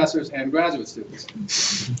for professors and graduate students.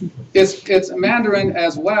 It's Mandarin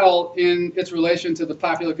as well in its relation to the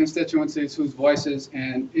popular constituencies whose voices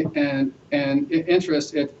and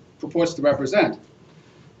interests it purports to represent.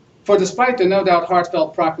 For despite the no doubt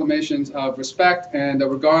heartfelt proclamations of respect and a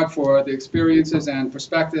regard for the experiences and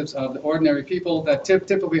perspectives of the ordinary people that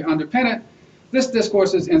typically underpin it, this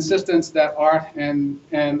discourse's insistence that art and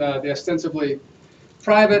the ostensibly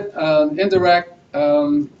private, indirect,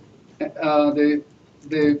 the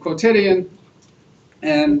quotidian,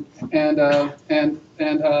 and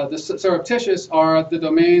the surreptitious are the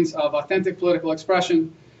domains of authentic political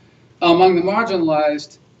expression among the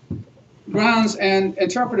marginalized grounds and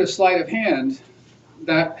interpretive sleight of hand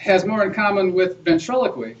that has more in common with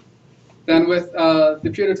ventriloquy than with the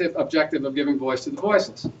putative objective of giving voice to the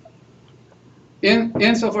voiceless.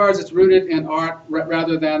 Insofar as it's rooted in art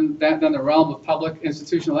rather than the realm of public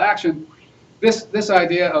institutional action, this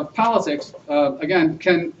idea of politics, again,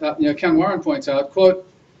 Ken Warren points out, quote,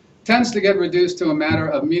 tends to get reduced to a matter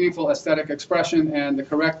of meaningful aesthetic expression and the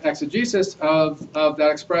correct exegesis of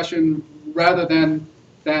that expression rather than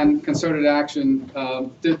concerted action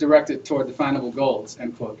directed toward definable goals,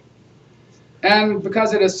 end quote. And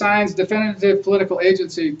because it assigns definitive political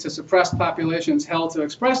agency to suppressed populations held to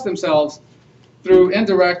express themselves through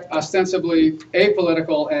indirect, ostensibly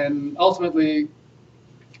apolitical, and ultimately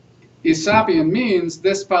Aesopian means,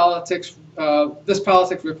 this politics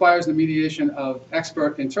requires the mediation of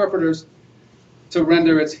expert interpreters to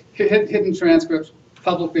render its hidden transcripts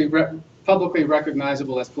publicly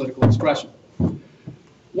recognizable as political expression.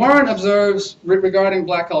 Warren observes regarding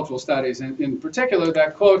Black cultural studies, in particular,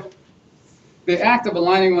 that, quote, the act of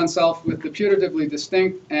aligning oneself with the putatively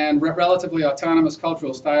distinct and relatively autonomous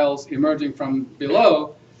cultural styles emerging from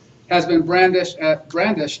below has been brandished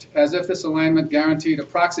as if this alignment guaranteed a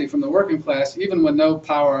proxy from the working class, even when no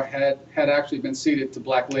power had actually been ceded to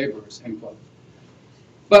Black laborers, end quote.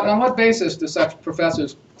 But on what basis do such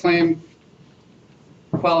professors claim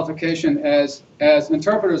qualification as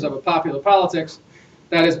interpreters of a popular politics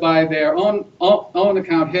that is by their own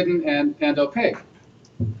account hidden and opaque?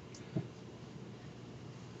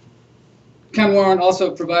 Ken Warren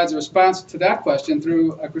also provides a response to that question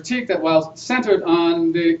through a critique that, while centered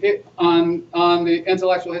on the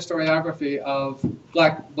intellectual historiography of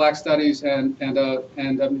Black studies and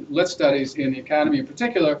lit studies in the academy in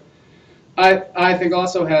particular, I think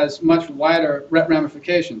also has much wider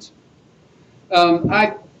ramifications.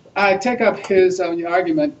 I take up his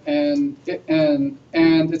argument and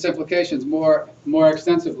its implications more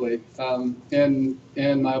extensively in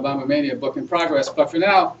my Obama Mania book in progress, but for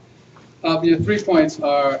now, 3 points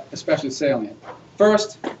are especially salient.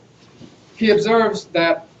 First, he observes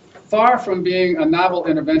that far from being a novel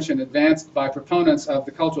intervention advanced by proponents of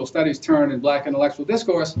the cultural studies turn in Black intellectual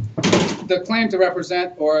discourse, the claim to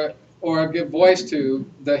represent or give voice to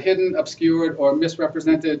the hidden, obscured, or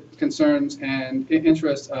misrepresented concerns and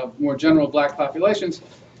interests of more general Black populations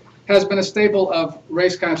has been a staple of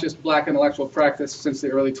race-conscious Black intellectual practice since the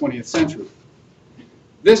early 20th century.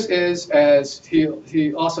 This is, as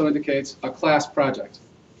he also indicates, a class project.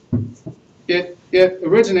 It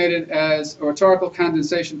originated as a rhetorical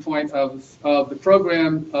condensation point of the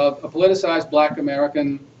program of a politicized Black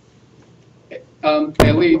American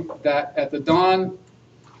elite that at the dawn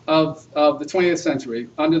of the 20th century,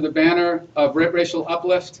 under the banner of racial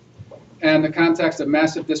uplift and the context of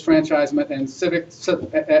massive disfranchisement and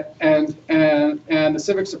the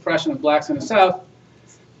civic suppression of Blacks in the South,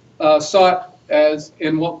 sought, as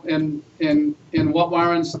in what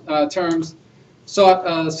Warren's terms, sought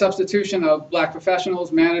a substitution of Black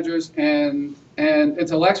professionals, managers, and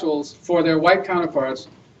intellectuals for their white counterparts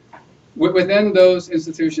within those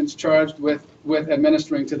institutions charged with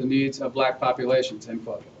administering to the needs of Black populations, end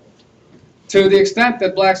quote. To the extent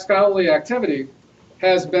that Black scholarly activity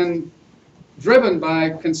has been driven by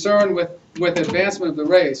concern with advancement of the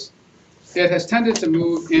race, it has tended to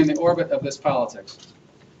move in the orbit of this politics.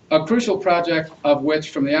 a crucial project of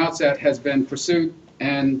which from the outset has been pursuit,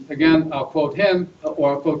 and again, I'll quote him,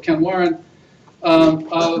 or I'll quote Ken Warren,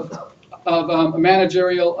 of a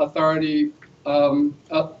managerial authority, a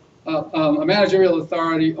managerial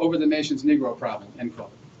authority over the nation's Negro problem, end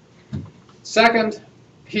quote. Second,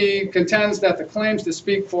 he contends that the claims to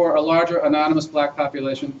speak for a larger anonymous black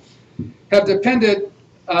population have depended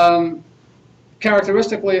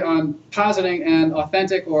characteristically on positing an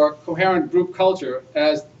authentic or coherent group culture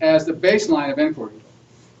as the baseline of inquiry,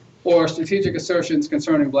 or strategic assertions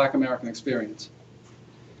concerning black American experience.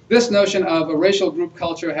 This notion of a racial group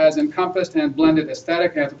culture has encompassed and blended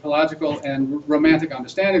aesthetic, anthropological, and romantic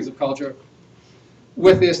understandings of culture,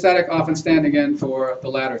 with the aesthetic often standing in for the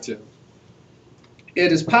latter two.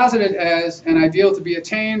 It is posited as an ideal to be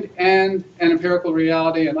attained and an empirical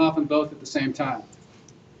reality, and often both at the same time.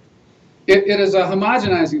 It is a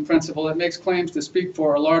homogenizing principle that makes claims to speak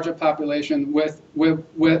for a larger population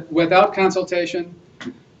without consultation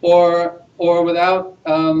or without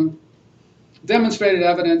demonstrated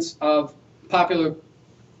evidence of popular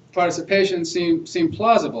participation seem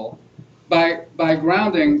plausible by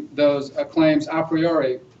grounding those claims a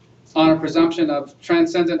priori on a presumption of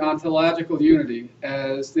transcendent ontological unity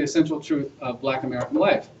as the essential truth of black American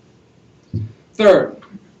life. Third,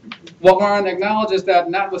 Warren acknowledges that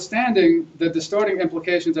notwithstanding the distorting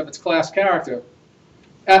implications of its class character,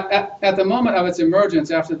 at the moment of its emergence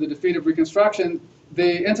after the defeat of Reconstruction,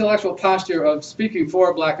 the intellectual posture of speaking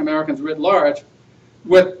for black Americans writ large,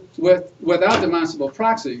 without demonstrable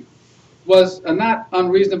proxy, was a not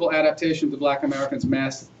unreasonable adaptation to black Americans'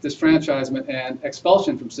 mass disfranchisement and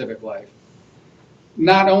expulsion from civic life.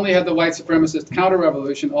 Not only had the white supremacist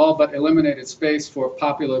counter-revolution all but eliminated space for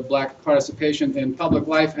popular black participation in public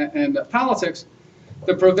life and politics,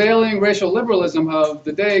 the prevailing racial liberalism of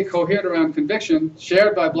the day cohered around conviction,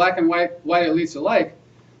 shared by black and white elites alike,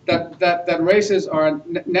 that races are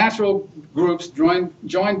natural groups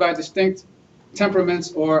joined by distinct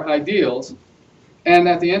temperaments or ideals, and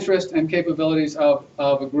that the interest and capabilities of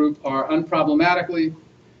a group are unproblematically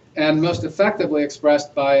and most effectively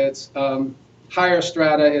expressed by its higher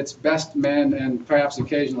strata, its best men, and perhaps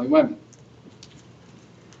occasionally women.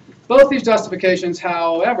 Both these justifications,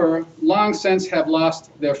 however, long since have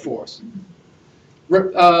lost their force.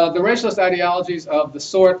 The racialist ideologies of the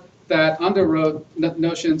sort that underwrote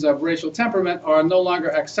notions of racial temperament are no longer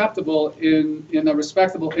acceptable in a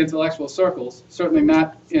respectable intellectual circles, certainly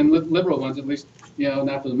not in liberal ones, at least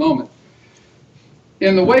not for the moment.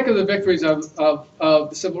 In the wake of the victories of the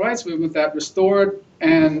civil rights movement that restored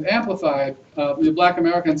and amplified the black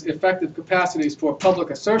Americans' effective capacities for public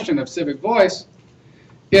assertion of civic voice,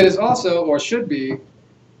 it is also, or should be,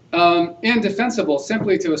 indefensible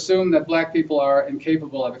simply to assume that black people are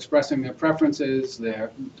incapable of expressing their preferences,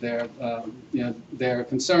 their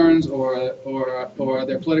concerns, or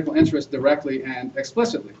their political interests directly and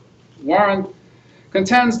explicitly. Warren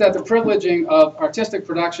contends that the privileging of artistic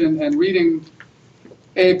production and reading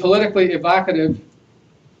a politically evocative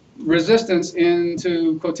resistance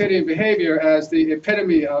into quotidian behavior as the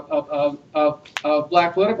epitome of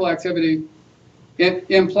black political activity, it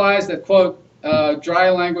implies that, quote, dry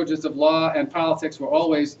languages of law and politics were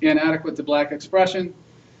always inadequate to black expression,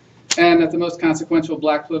 and that the most consequential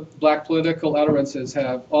black political utterances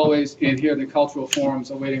have always adhered in cultural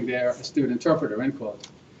forms awaiting their astute interpreter, end quote.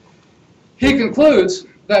 He concludes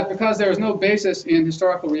that because there is no basis in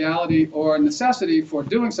historical reality or necessity for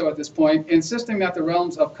doing so at this point, insisting that the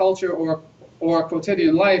realms of culture or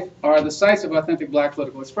quotidian life are the sites of authentic black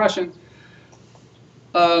political expression,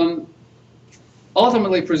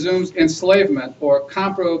 ultimately presumes enslavement or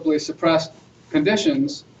comparably suppressed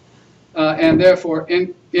conditions, and therefore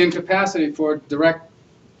incapacity for direct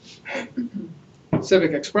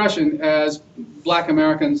civic expression as black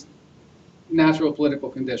Americans' natural political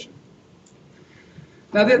condition.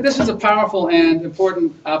 Now, this is a powerful and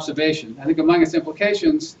important observation. I think among its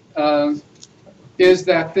implications is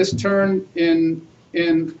that this turn in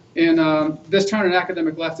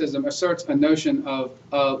academic leftism asserts a notion of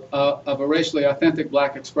a racially authentic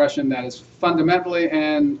black expression that is fundamentally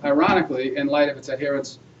and ironically, in light of its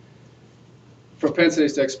adherents'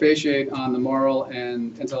 propensities to expatiate on the moral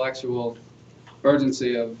and intellectual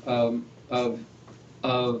urgency of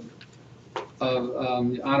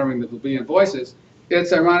honoring the plebeian voices,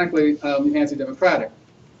 it's ironically anti-democratic.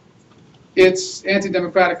 Its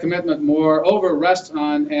anti-democratic commitment, moreover, rests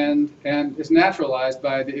on and is naturalized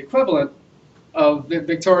by the equivalent of the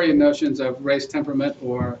Victorian notions of race temperament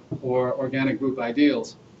or organic group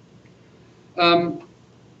ideals.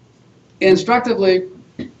 Instructively,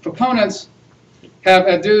 proponents have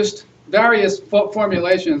adduced various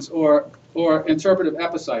formulations or or interpretive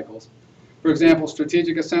epicycles. For example,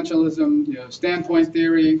 strategic essentialism, standpoint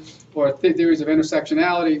theory, or theories of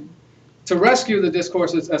intersectionality, to rescue the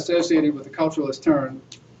discourses associated with the culturalist turn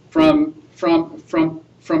from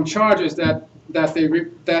charges that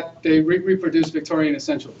they reproduce Victorian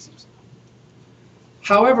essentialisms.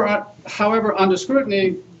 However, under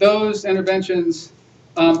scrutiny, those interventions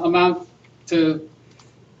amount to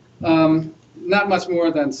not much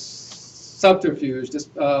more than subterfuge,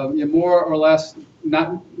 just more or less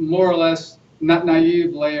not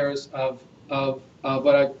naive layers of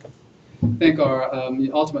what I think are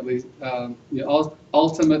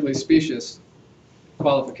ultimately specious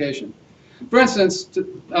qualification. For instance, to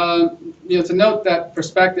note that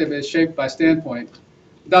perspective is shaped by standpoint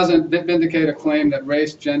doesn't vindicate a claim that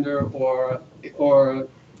race, gender, or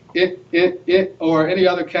any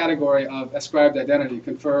other category of ascribed identity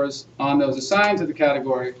confers on those assigned to the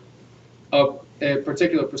category of a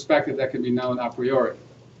particular perspective that can be known a priori.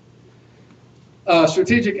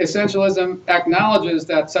 Strategic essentialism acknowledges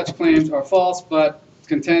that such claims are false, but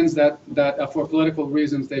contends that for political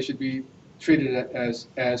reasons they should be treated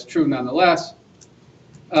as true nonetheless.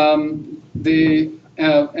 The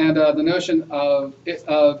notion of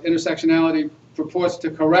intersectionality purports to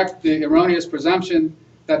correct the erroneous presumption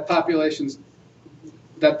that populations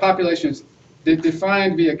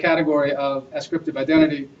defined via category of ascriptive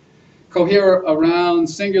identity cohere around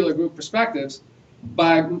singular group perspectives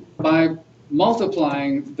by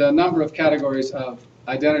multiplying the number of categories of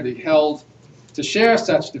identity held to share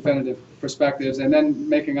such definitive perspectives and then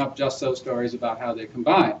making up just so stories about how they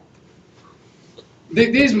combine.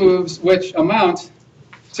 These moves, which amount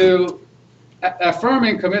to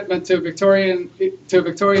affirming commitment to Victorian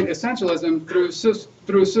essentialism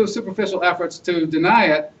through superficial efforts to deny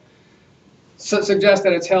it, suggest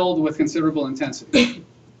that it's held with considerable intensity.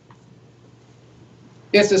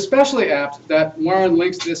 It's especially apt that Warren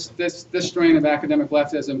links this strain of academic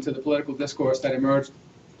leftism to the political discourse that emerged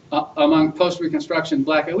among post-Reconstruction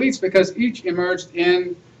black elites, because each emerged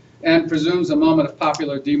in and presumes a moment of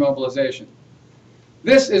popular demobilization.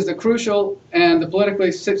 This is the crucial and the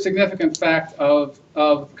politically significant fact of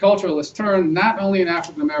culturalist turn, not only in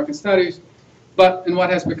African American studies, but in what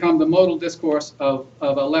has become the modal discourse of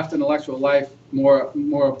a left intellectual life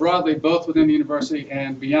more broadly, both within the university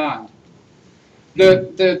and beyond.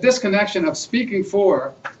 The disconnection of speaking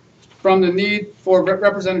for from the need for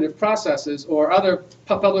representative processes or other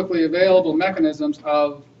publicly available mechanisms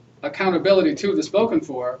of accountability to the spoken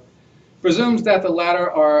for presumes that the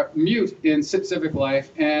latter are mute in civic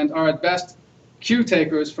life and are at best cue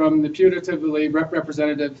takers from the putatively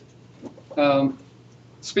representative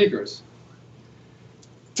speakers.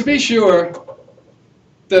 To be sure,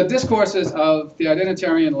 the discourses of the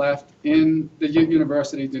identitarian left in the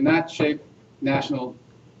university do not shape national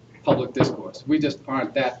public discourse. We just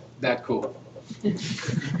aren't that cool.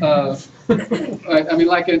 I mean,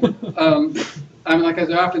 like as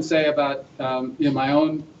I often say about my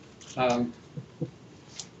own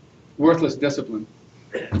worthless discipline.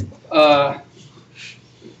 The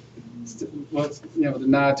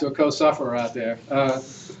nod to a co-sufferer out there.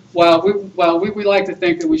 While we like to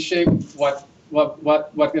think that we shape what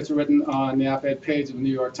gets written on the op-ed page of the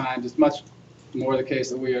New York Times, it's much more the case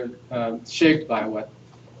that we are shaped by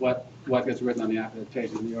what gets written on the op-ed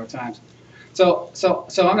page of the New York Times. So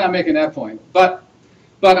I'm not making that point, but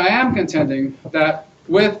I am contending that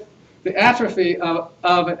with the atrophy of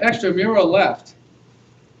an extramural left,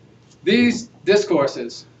 these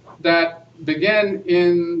discourses that begin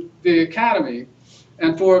in the academy,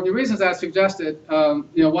 and for the reasons I suggested a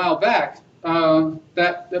while back,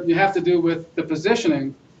 that you have to do with the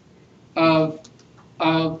positioning of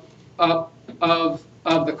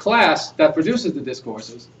the class that produces the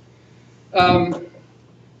discourses.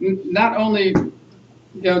 Not only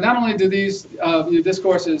do these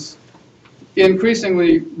discourses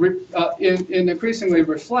increasingly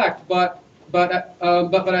reflect, but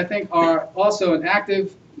I think are also an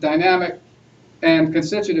active, dynamic, and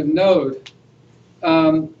constitutive node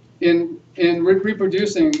in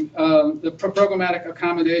reproducing the programmatic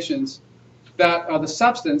accommodations that are the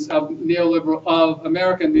substance of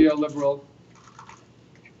American neoliberal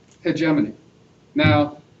hegemony.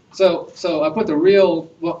 Now, so I put the real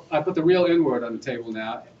N word on the table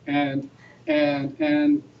now, and I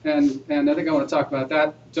think I want to talk about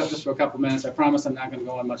that just for a couple minutes. I promise I'm not going to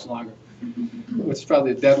go on much longer, which is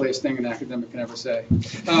probably the deadliest thing an academic can ever say.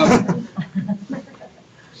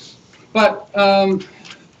 But I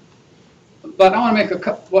want to make a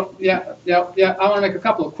couple. I want to make a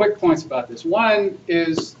couple of quick points about this. One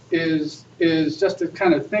is just to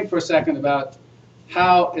kind of think for a second about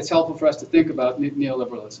how it's helpful for us to think about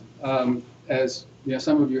neoliberalism. As you know,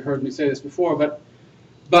 some of you heard me say this before, but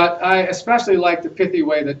I especially like the pithy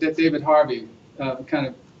way that David Harvey kind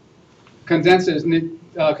of condenses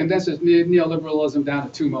neoliberalism down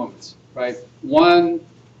to two moments, right? One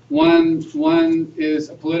is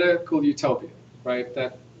a political utopia, right?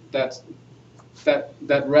 That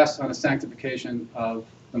rests on a sanctification of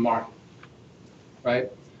the market, right?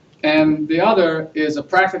 And the other is a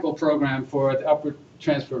practical program for the upward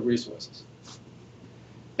transfer of resources.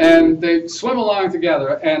 And they swim along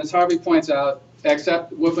together, and as Harvey points out,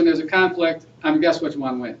 except when there's a conflict, guess which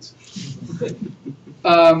one wins.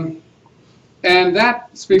 And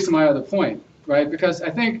that speaks to my other point, right? Because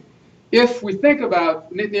I think if we think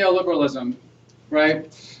about neoliberalism, right,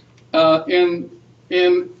 in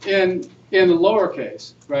the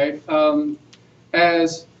lowercase, right,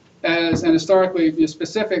 as an historically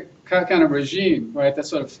specific kind of regime, right, that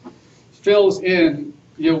sort of fills in,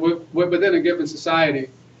 within a given society,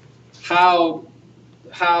 how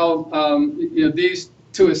these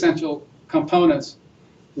two essential components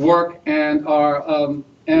work and are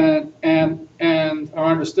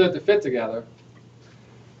understood to fit together,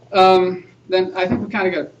 then I think we kind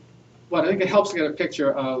of get I think it helps to get a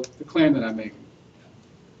picture of the claim that I'm making.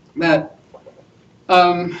 That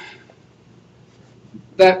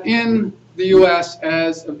that in the U.S.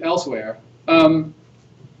 as elsewhere,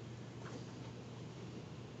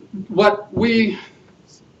 what we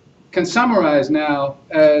can summarize now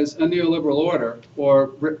as a neoliberal order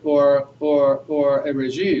or a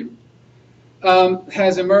regime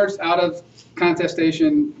has emerged out of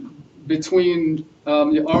contestation between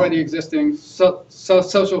the already existing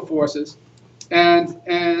social forces, and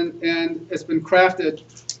it's been crafted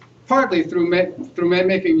partly through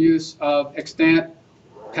making use of extant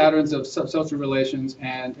patterns of social relations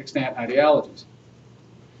and extant ideologies.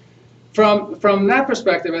 From that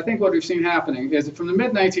perspective, I think what we've seen happening is that from the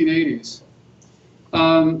mid-1980s,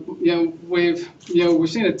 we've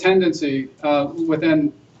seen a tendency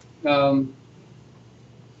within the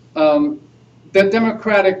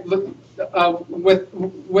democratic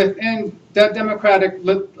within democratic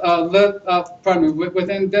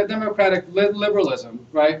liberalism,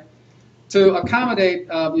 right, to accommodate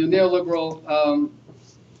neoliberal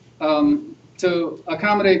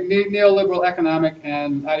economic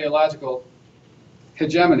and ideological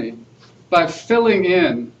hegemony by filling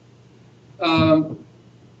in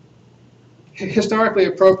historically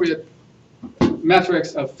appropriate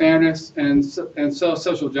metrics of fairness and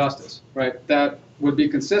social justice, right, that would be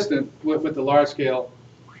consistent with the large-scale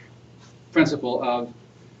principle of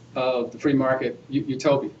the free market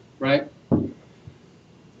utopia, right?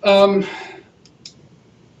 And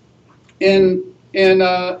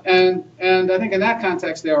I think in that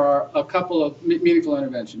context there are a couple of meaningful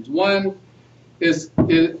interventions. One is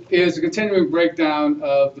a continuing breakdown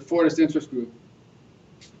of the Fordist interest group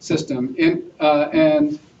system,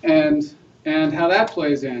 and how that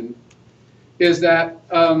plays in is that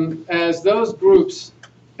as those groups,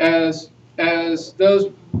 as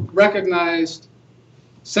those recognized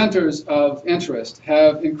centers of interest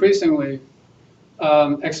have increasingly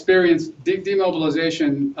experienced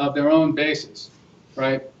demobilization of their own bases,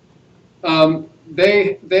 right?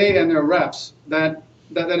 They and their reps, that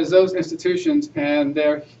is those institutions and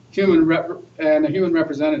their human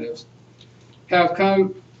representatives, have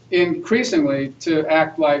come increasingly to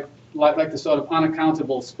act like the sort of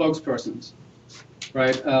unaccountable spokespersons,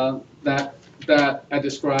 right? That I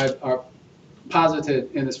described are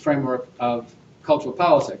posited in this framework of cultural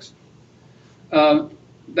politics.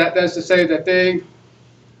 That is to say that they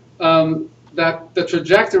that the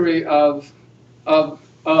trajectory of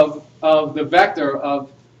the vector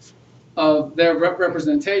of their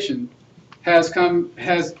representation has come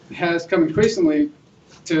increasingly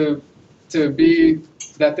to be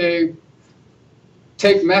that they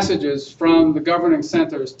take messages from the governing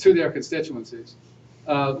centers to their constituencies,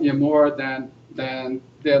 more than the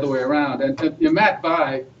other way around. And Matt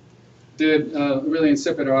Bai did a really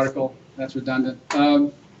insipid article, that's redundant,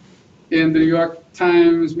 in the New York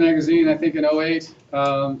Times Magazine, I think in '08,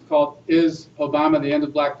 called "Is Obama the End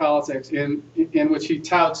of Black Politics?" in which he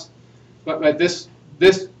touts this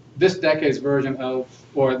decade's version of,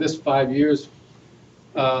 or this 5 years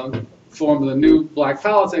form of the new black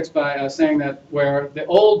politics by saying that where the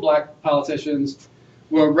old black politicians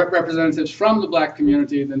were representatives from the black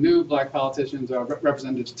community, the new black politicians are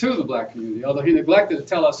representatives to the black community. Although he neglected to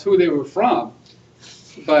tell us who they were from,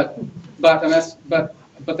 but that's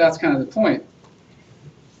kind of the point.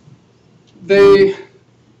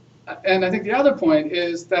 And I think the other point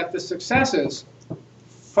is that the successes,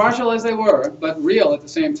 partial as they were, but real at the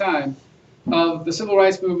same time, of the civil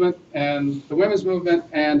rights movement and the women's movement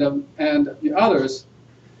and the others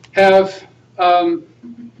have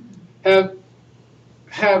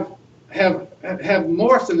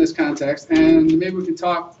morphed in this context, and maybe we can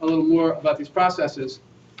talk a little more about these processes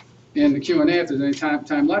in the Q&A if there's any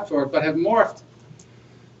time left for it, but have morphed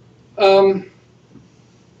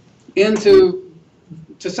into,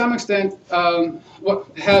 to some extent, what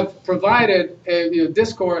have provided a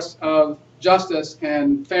discourse of justice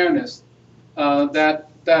and fairness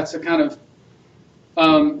that's a kind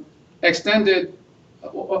of extended,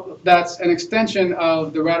 that's an extension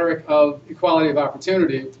of the rhetoric of equality of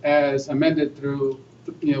opportunity as amended through,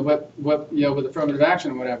 with affirmative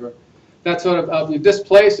action or whatever. That sort of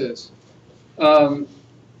displaces the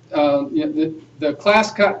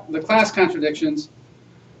class contradictions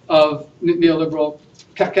of neoliberal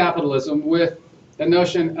capitalism with a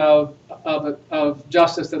notion of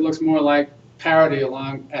justice that looks more like parity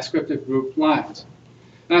along ascriptive group lines.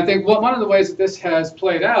 And I think one of the ways that this has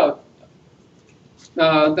played out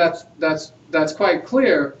that's quite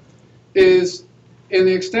clear is in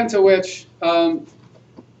the extent to which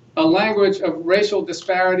a language of racial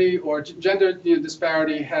disparity or gender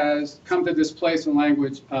disparity has come to displace a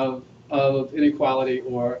language of inequality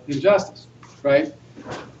or injustice, right?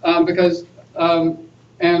 Because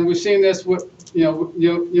and we've seen this with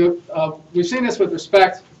we've seen this with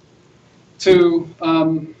respect to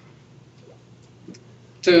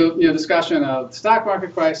discussion of the stock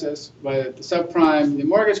market crisis, the subprime, the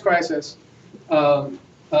mortgage crisis,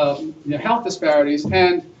 health disparities,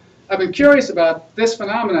 and I've been curious about this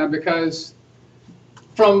phenomenon because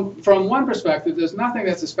from one perspective, there's nothing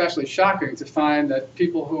that's especially shocking to find that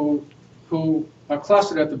people who are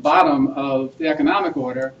clustered at the bottom of the economic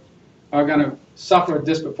order are going to suffer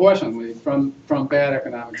disproportionately from bad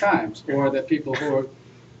economic times, or that people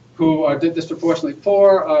who are disproportionately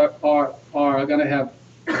poor are going to have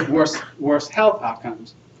worse health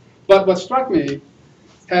outcomes. But what struck me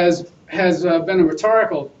has been a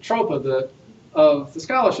rhetorical trope of the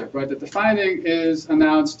scholarship, right? That the finding is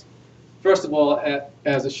announced, first of all,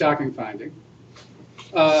 as a shocking finding.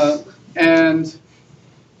 I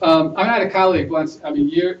had a colleague once,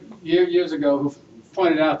 years ago, who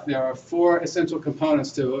pointed out there are 4 essential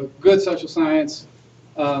components to a good social science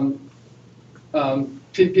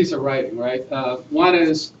piece of writing, right? One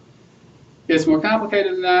is it's more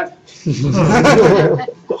complicated than that.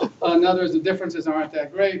 Another is the differences aren't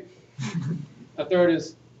that great. A third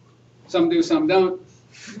is some do, some don't.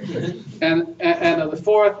 And the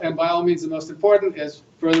fourth, and by all means the most important, is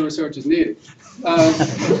further research is needed.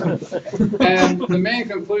 And the main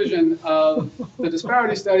conclusion of the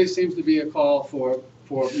disparity study seems to be a call for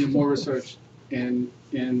more research in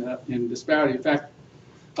disparity. In fact,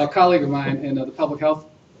 a colleague of mine in the public health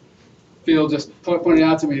field just pointed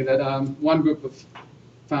out to me that one group of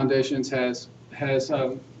foundations has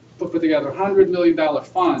put together a $100 million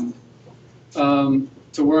fund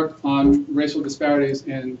to work on racial disparities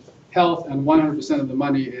in health, and 100% of the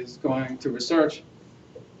money is going to research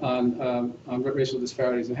on racial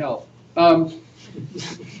disparities in health.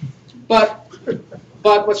 But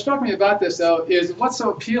what struck me about this, though, is what's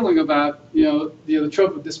so appealing about the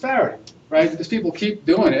trope of disparity, right? Because people keep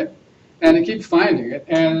doing it, and they keep finding it,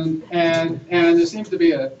 and there seems to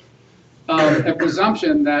be a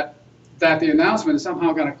presumption that the announcement is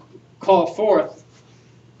somehow going to call forth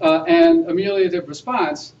an ameliorative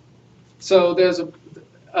response. So there's and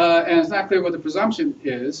it's not clear what the presumption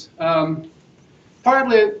is.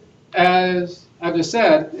 Partly, as I've just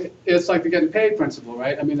said, it's like the getting paid principle,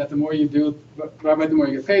 right? I mean, that the more you do, the more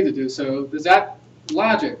you get paid to do. So there's that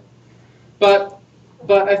logic. But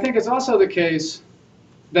I think it's also the case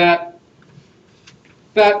that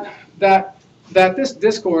this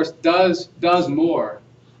discourse does more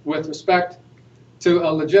with respect to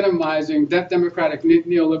a legitimizing democratic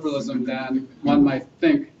neoliberalism than one might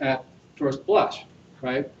think at first blush,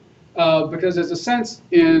 right? Because there's a sense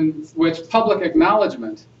in which public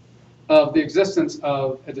acknowledgement of the existence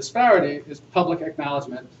of a disparity is public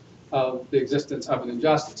acknowledgement of the existence of an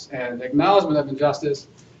injustice. And acknowledgement of injustice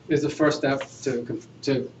is the first step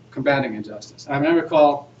to combating injustice. I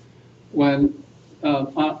recall when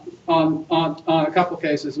on a couple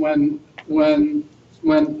cases when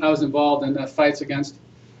I was involved in fights against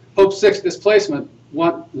Hope 6 displacement,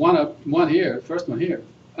 one here, first one here.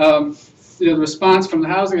 The response from the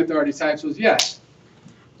housing authority types was yes.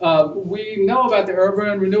 We know about the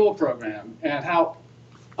urban renewal program and how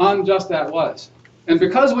unjust that was, and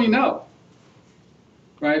because we know,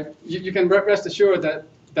 right? You can rest assured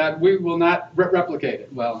that we will not replicate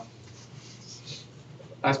it. Well,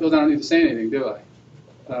 I suppose I don't need to say anything, do I?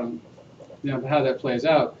 How that plays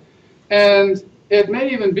out. And it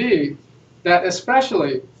may even be that,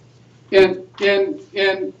 especially in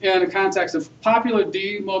a context of popular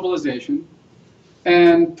demobilization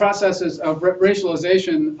and processes of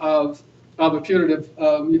racialization of a putative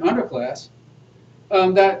underclass,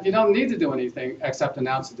 that you don't need to do anything except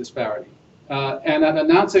announce the disparity, and that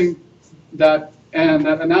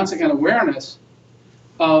announcing an awareness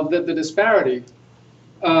of the disparity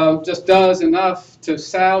just does enough to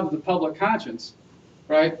salve the public conscience,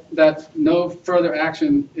 right? That no further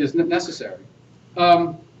action is necessary.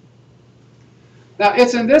 Now,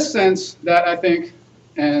 it's in this sense that I think,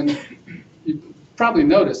 and you probably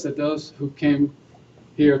noticed that those who came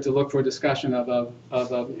here to look for a discussion of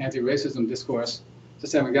anti-racism discourse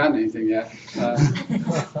just haven't gotten anything yet.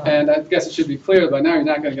 And I guess it should be clear by now you're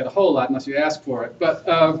not going to get a whole lot unless you ask for it. But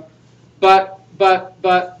I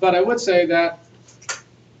would say that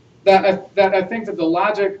I think that the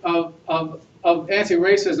logic of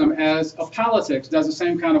anti-racism as a politics does the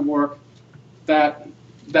same kind of work that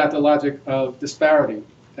the logic of disparity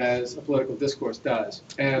as a political discourse does.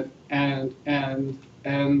 And I'll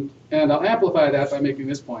amplify that by making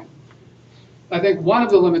this point. I think one of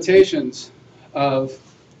the limitations of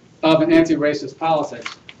an anti-racist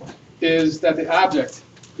politics is that the object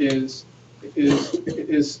is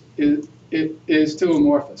too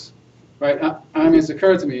amorphous, right? I mean, it's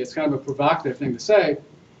occurred to me, it's kind of a provocative thing to say,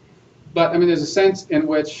 but I mean, there's a sense in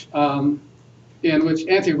which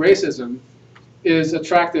anti-racism is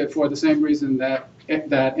attractive for the same reason that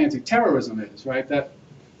anti-terrorism is, right? That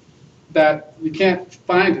you can't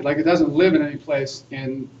find it, like it doesn't live in any place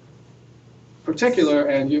in particular,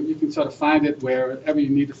 and you can sort of find it wherever you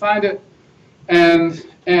need to find it, and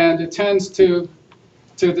it tends to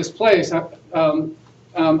displace.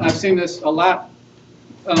 I've seen this a lot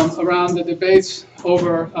around the debates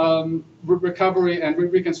over recovery and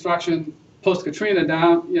reconstruction post-Katrina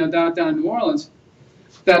down in New Orleans.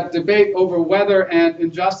 That debate over whether an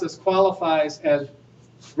injustice qualifies as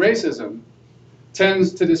racism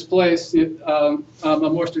tends to displace a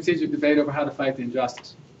more strategic debate over how to fight the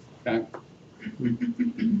injustice. Okay?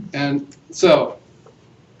 And so,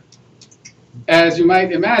 as you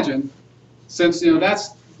might imagine, since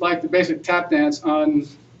that's like the basic tap dance on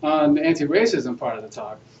the anti-racism part of the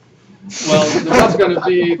talk, well, there's going to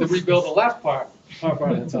be the rebuild the left part of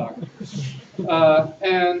the talk,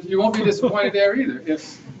 and you won't be disappointed there either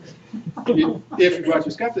if you brought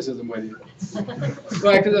your skepticism with you,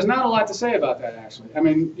 right? Because there's not a lot to say about that actually. I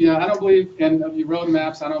mean, I don't believe in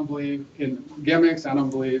roadmaps. I don't believe in gimmicks. I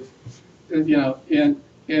don't believe,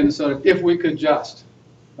 in sort of if we could just,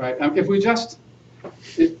 right? If we just,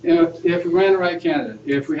 if we ran the right candidate,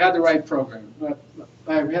 if we had the right program, if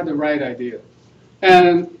we had the right idea,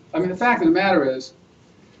 and I mean the fact of the matter is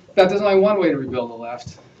that there's only one way to rebuild the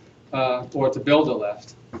left, or to build the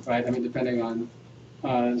left, right? I mean, depending on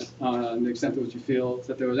the extent to which you feel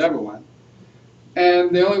that there was ever one.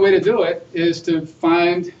 And the only way to do it is to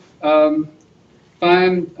find a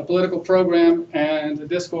political program and a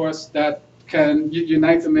discourse that can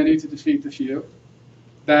unite the many to defeat the few,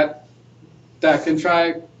 that can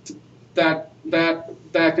try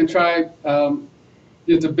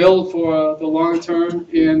to build for the long term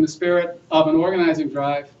in the spirit of an organizing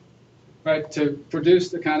drive, right? To produce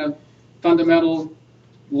the kind of fundamental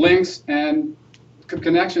links and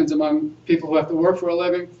connections among people who have to work for a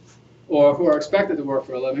living, or who are expected to work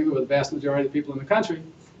for a living, who are the vast majority of people in the country.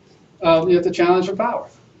 You have to challenge for power,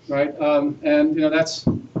 right? And that's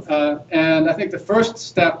and I think the first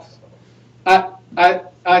step.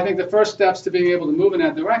 I think the first steps to being able to move in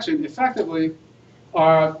that direction effectively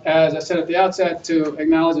are, as I said at the outset, to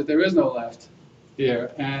acknowledge that there is no left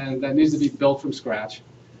here, and that needs to be built from scratch,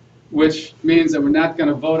 which means that we're not going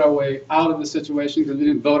to vote our way out of the situation because we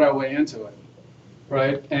didn't vote our way into it,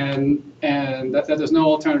 right? And that there's no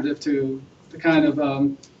alternative to the kind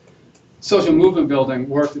of social movement building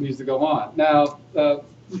work that needs to go on. Now,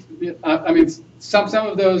 I mean, some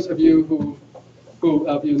of those of you who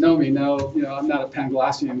know me know, I'm not a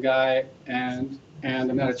Panglossian guy, and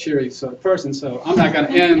I'm not a cheery sort of person, so I'm not going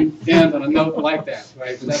to end on a note like that,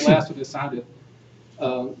 right? Because that last one just sounded,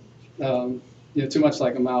 too much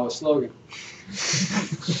like a Maoist slogan.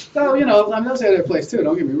 So, I mean, those other place too.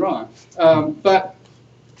 Don't get me wrong, but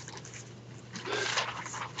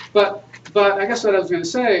I guess what I was going to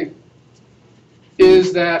say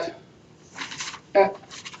is that,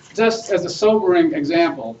 just as a sobering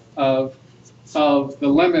example of the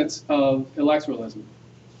limits of electoralism,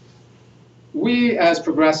 we as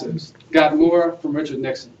progressives got more from Richard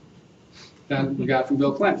Nixon than we got from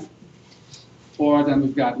Bill Clinton, or than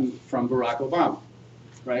we've gotten from Barack Obama,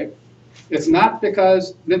 right? It's not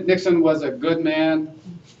because Nixon was a good man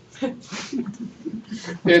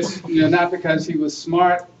It's not because he was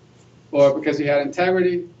smart or because he had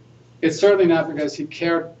integrity. It's certainly not because he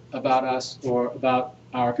cared about us or about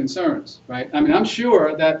our concerns, right? I mean, I'm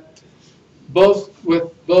sure that both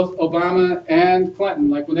Obama and Clinton,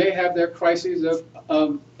 like when they have their crises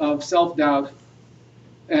of self-doubt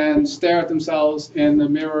and stare at themselves in the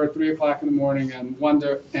mirror at 3 o'clock in the morning and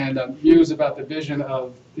wonder and muse about the vision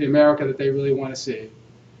of the America that they really want to see,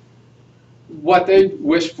 what they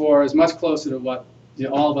wish for is much closer to what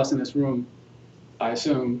all of us in this room, I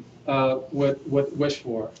assume, would wish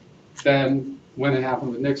for than when it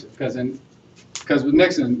happened with Nixon. Because with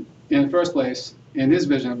Nixon, in the first place, in his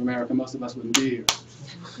vision of America, most of us wouldn't be here.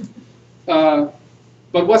 But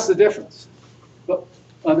what's the difference?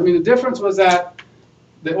 I mean, the difference was that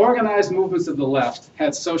the organized movements of the left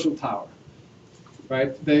had social power,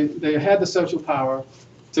 right? They had the social power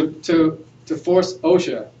to force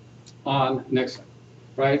OSHA on Nixon,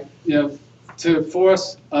 right? To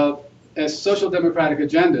force a social democratic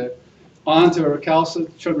agenda onto a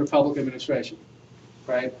recalcitrant Republican administration,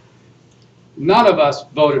 right? None of us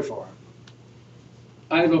voted for him.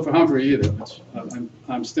 I didn't vote for Humphrey either, which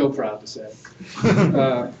I'm still proud to say.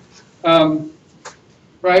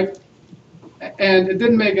 Right? And it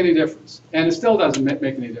didn't make any difference, and it still doesn't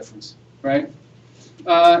make any difference, right?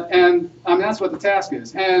 And I mean, that's what the task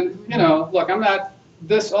is. And look,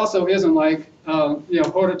 this also isn't like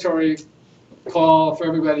hortatory call for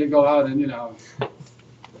everybody to go out and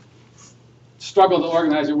struggle to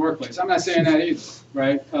organize your workplace. I'm not saying that either,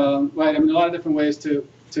 right? Right. I mean, a lot of different ways to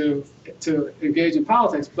engage in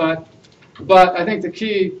politics, but I think the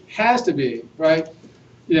key has to be, right?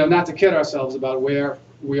 Not to kid ourselves about where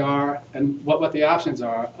we are and what the options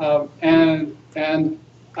are. And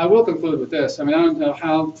I will conclude with this. I mean, I don't know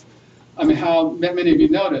how many of you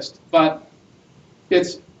noticed, but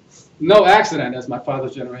it's no accident, as my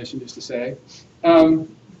father's generation used to say,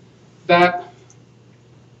 that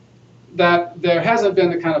there hasn't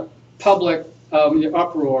been the kind of public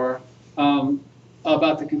uproar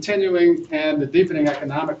about the continuing and the deepening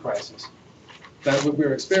economic crisis that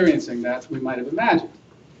we're experiencing that we might have imagined.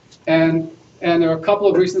 And there are a couple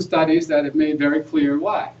of recent studies that have made very clear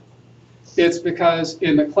why. It's because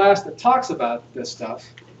in the class that talks about this stuff,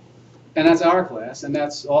 and that's our class, and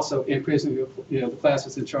that's also increasingly the class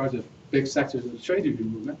that's in charge of big sectors of the trade union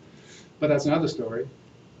movement, but that's another story.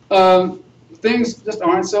 Things just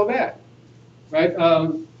aren't so bad, right?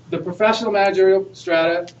 The professional managerial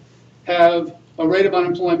strata have a rate of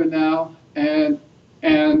unemployment now and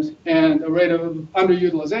a rate of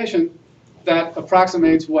underutilization that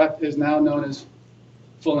approximates what is now known as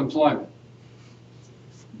full employment.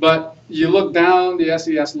 But you look down the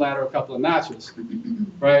SES ladder a couple of notches,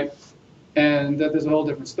 right? And that there's a whole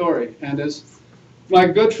different story. And as my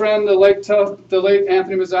good friend, the late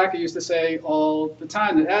Anthony Mazzocchi used to say all the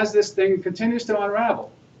time, that as this thing continues to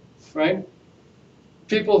unravel, right,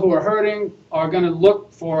 people who are hurting are going to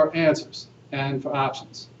look for answers and for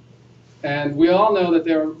options. And we all know that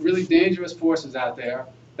there are really dangerous forces out there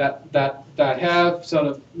that have sort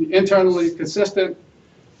of internally consistent,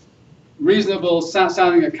 reasonable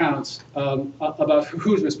sounding accounts about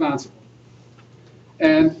who's responsible.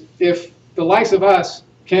 And if the likes of us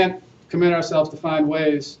can't commit ourselves to find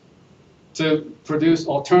ways to produce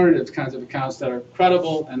alternative kinds of accounts that are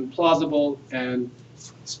credible and plausible and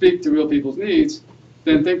speak to real people's needs,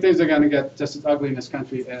 then things are going to get just as ugly in this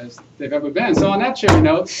country as they've ever been. So on that cheery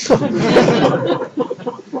note,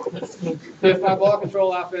 if my ball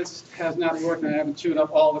control offense has not worked and I haven't chewed up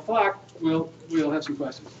all the clock, we'll have some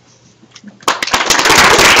questions.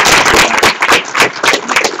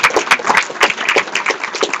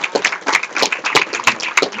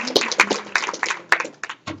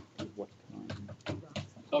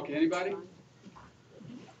 Okay, anybody?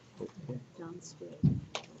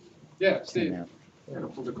 Yeah, Steve. A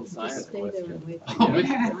political science question. Oh,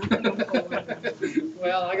 man.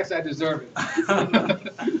 Well, I guess I deserve it.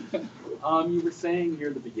 You were saying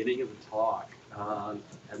near the beginning of the talk,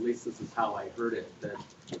 at least this is how I heard it, that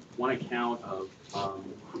one account of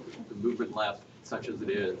the movement left, such as it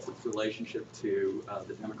is, its relationship to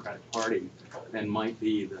the Democratic Party, and might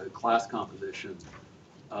be the class composition.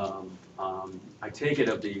 I take it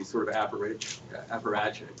of the sort of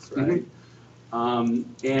apparatchiks, right?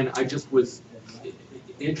 And I just was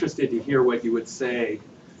interested to hear what you would say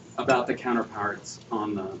about the counterparts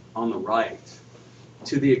on the right,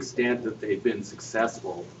 to the extent that they've been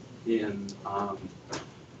successful in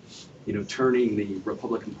turning the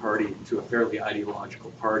Republican Party into a fairly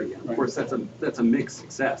ideological party. And of course, that's a mixed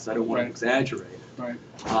success. I don't want to exaggerate it. Right.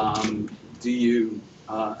 Do you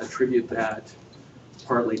attribute that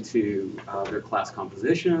partly to their class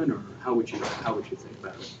composition, or how would you think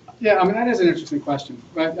about it? Yeah, I mean, that is an interesting question,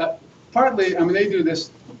 right? Partly, I mean, they do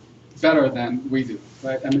this better than we do,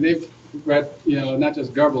 right? I mean, they've read, not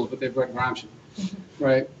just Goebbels, but they've read Gramsci,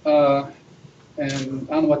 right? And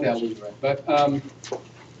I don't know what the hell we read, but I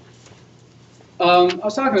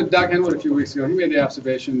was talking to Doug Henwood a few weeks ago. He made the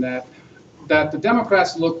observation that the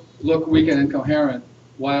Democrats look weak and incoherent,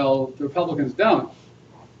 while the Republicans don't,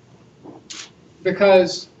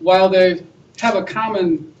 because while they have a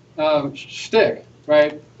common shtick,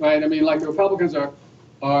 right? I mean, like the Republicans are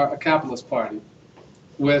a capitalist party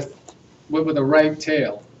with a right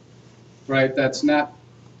tail, right? That's not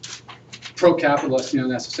pro-capitalist,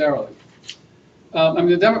 necessarily. I mean,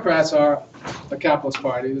 the Democrats are a capitalist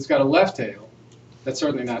party that's got a left tail that's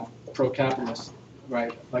certainly not pro-capitalist,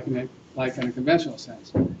 right? Like in a conventional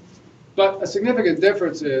sense. But a significant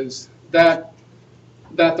difference is that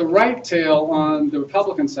the right tail on the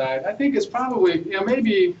Republican side, I think, is probably,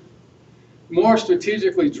 maybe more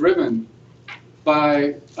strategically driven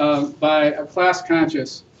by a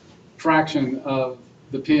class-conscious fraction of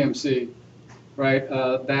the PMC, right?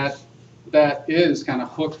 That is kind of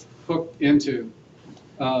hooked into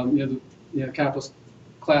capitalist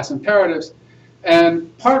class imperatives,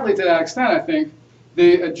 and partly to that extent, I think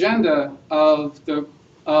the agenda of the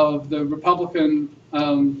Republican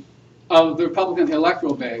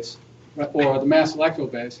electoral base, or the mass electoral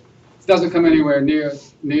base, doesn't come anywhere near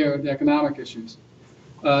the economic issues,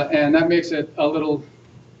 and that makes it a little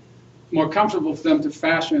more comfortable for them to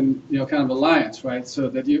fashion, kind of alliance, right? So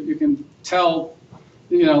that you can tell,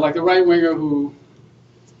 like the right winger who,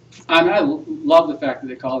 I mean, I love the fact that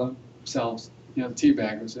they call themselves, the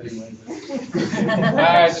teabaggers anyway.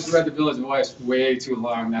 I just read The Village Voice way too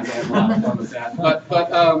long, not to have a lot of fun with that.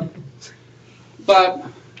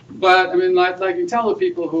 But I mean, like you tell the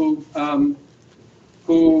people who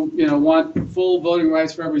want full voting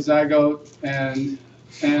rights for every zygote and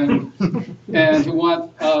who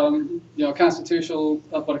want a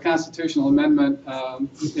constitutional amendment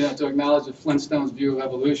to acknowledge the Flintstones' view of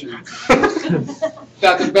evolution,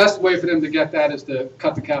 that the best way for them to get that is to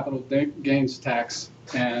cut the capital gains tax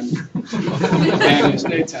and the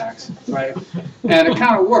estate tax, right? And it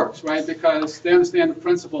kind of works, right? Because they understand the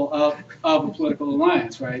principle of a political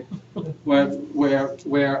alliance, right? Where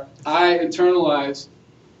I internalize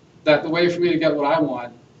that the way for me to get what I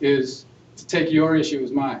want is to take your issue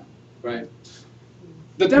as mine, right?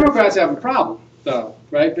 The Democrats have a problem, though,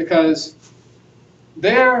 right? Because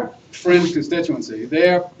their fringe constituency,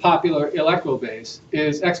 their popular electoral base,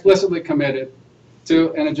 is explicitly committed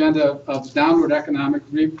to an agenda of downward economic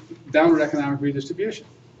redistribution,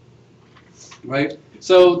 right?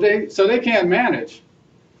 So they can't manage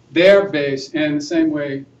their base in the same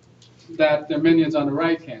way that their minions on the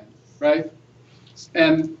right can, right?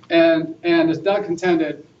 And as Doug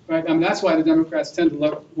contended, right? I mean, that's why the Democrats tend to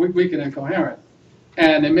look weak and incoherent,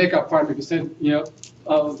 and they make up part because I'm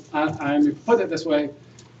putting it this way,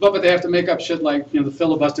 but they have to make up shit like the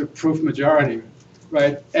filibuster-proof majority,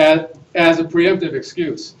 right? As a preemptive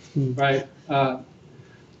excuse, right? I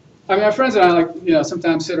mean, our friends and I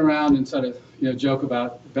sometimes sit around and sort of joke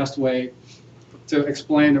about the best way to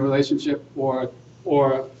explain the relationship or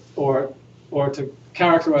to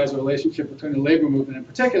characterize a relationship between the labor movement in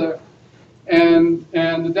particular and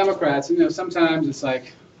the Democrats. Sometimes it's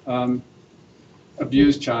like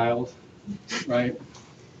abused child, right?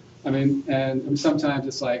 I mean, and sometimes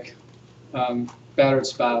it's like battered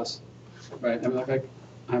spouse, right? I mean, like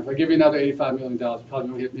if I give you another $85 million, you probably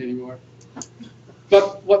won't hit me anymore.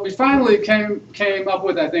 But what we finally came up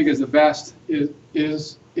with, I think, is the best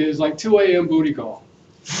is like 2 a.m. booty call,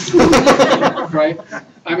 right?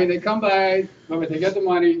 I mean, they come by, whether they get the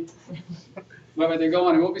money, whether they go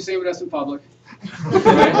on, they won't be seen with us in public,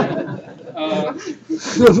 right?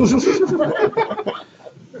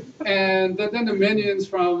 And then the minions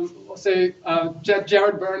from, say,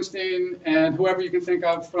 Jared Bernstein and whoever you can think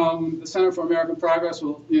of from the Center for American Progress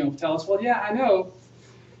will, tell us, well, yeah, I know.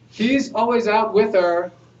 He's always out with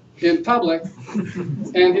her in public,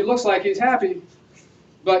 and he looks like he's happy.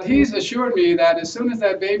 But he's assured me that as soon as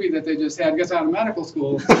that baby that they just had gets out of medical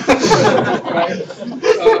school, right?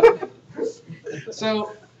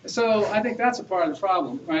 So I think that's a part of the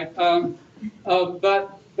problem, right?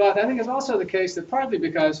 But I think it's also the case that partly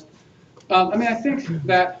because, I mean, I think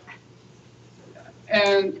that,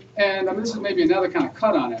 and I mean, this is maybe another kind of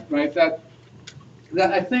cut on it, right? That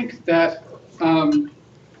I think that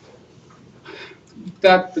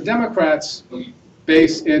that the Democrats'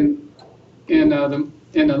 base in the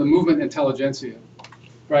movement intelligentsia,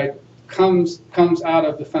 right, comes out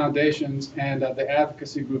of the foundations and the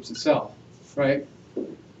advocacy groups itself, right?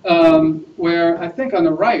 Where I think on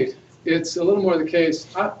the right, it's a little more the case,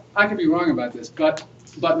 I could be wrong about this, but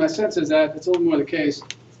my sense is that it's a little more the case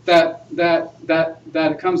that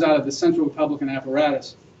it comes out of the central Republican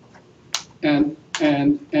apparatus and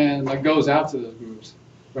like goes out to those groups,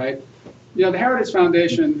 right? You know, the Heritage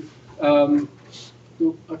Foundation, a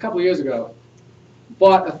couple of years ago,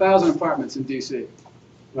 bought 1,000 apartments in D.C.,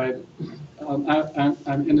 right?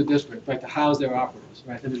 I'm in the district, right, to house their operatives,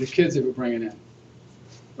 right, and the kids they were bringing in,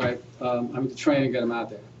 right? To train and get them out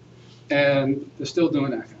there. And they're still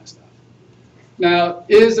doing that kind of stuff. Now,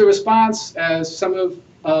 is the response, as some of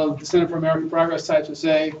the Center for American Progress types would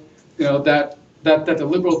say, you know, that the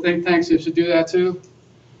liberal think tanks should do that too?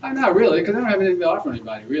 Not really, because they don't have anything to offer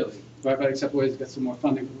anybody, really, right? But except ways to get some more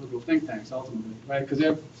funding from liberal think tanks, ultimately, right? Because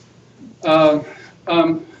they're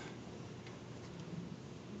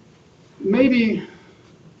maybe,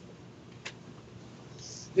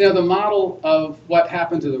 you know, the model of what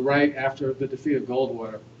happened to the right after the defeat of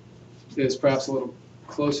Goldwater is perhaps a little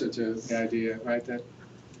closer to the idea, right? That,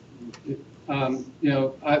 you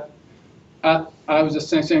know, I was just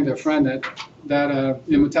saying to a friend that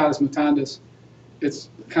you know, mutatis mutandis, it's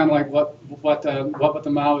kind of like what the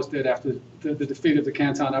Maoists did after the defeat of the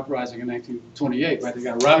Canton Uprising in 1928, right? They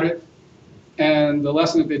got routed, and the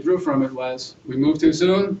lesson that they drew from it was, we moved too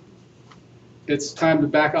soon, it's time to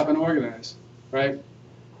back up and organize, right?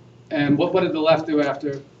 And what did the left do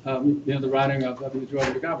after you know, the routing of the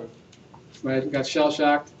majority government? Right, got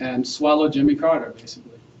shell-shocked and swallowed Jimmy Carter,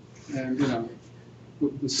 basically, and you know,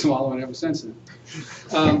 we've been swallowing ever since then.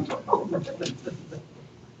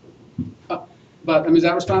 But I mean, is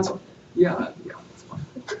that responsive? Yeah, that's fine.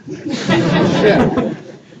 Yeah.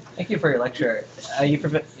 Thank you for your lecture. You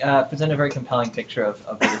present a very compelling picture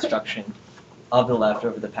of the destruction of the left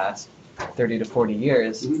over the past 30 to 40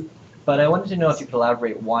 years. Mm-hmm. But I wanted to know if you could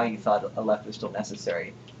elaborate why you thought a left was still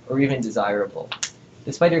necessary or even desirable.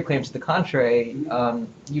 Despite your claims to the contrary,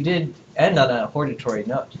 you did end on a hortatory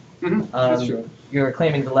note. Mm-hmm. That's true. You're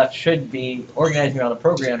claiming the left should be organizing around a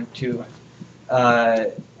program to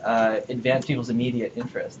advance people's immediate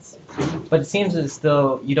interests. But it seems as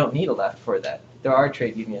though you don't need a left for that. There are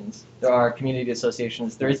trade unions, there are community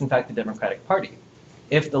associations, there is in fact the Democratic Party.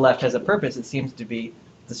 If the left has a purpose, it seems to be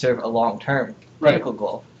to serve a long-term political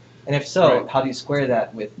goal. And if so, how do you square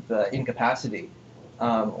that with the incapacity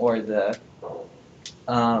or the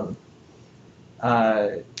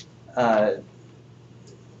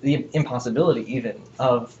impossibility even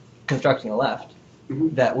of constructing a left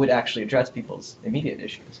that would actually address people's immediate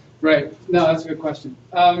issues? Right. No, that's a good question.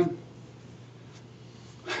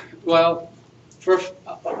 Well, first,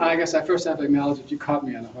 I guess I first have to acknowledge that you caught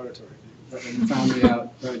me on a hortatory thing, right? You found me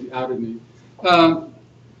out, right? You outed me.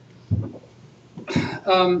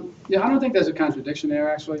 Yeah, I don't think there's a contradiction there,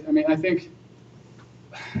 actually. I mean, I think,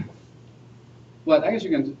 well, I guess you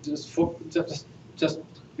can just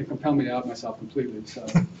compel me to out myself completely. So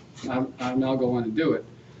I'll go on and do it.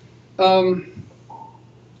 I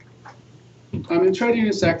mean, the trade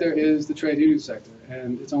union sector is the trade union sector,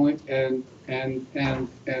 and it's only and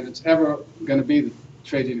it's ever going to be the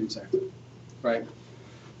trade union sector, right?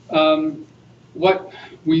 What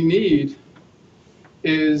we need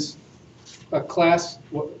is a class,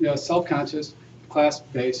 you know, self-conscious,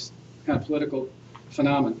 class-based kind of political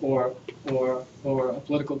phenomenon, or a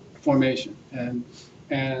political formation, and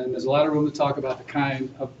there's a lot of room to talk about the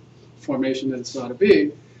kind of formation that it's ought to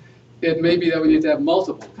be. It may be that we need to have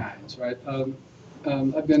multiple kinds, right?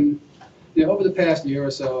 I've been, you know, over the past year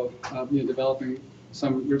or so, you know, developing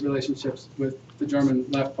some relationships with the German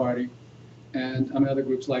Left Party and other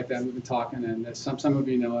groups like that. We've been talking, and as some of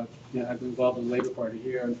you know, I've been involved in the Labor Party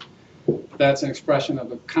here, and that's an expression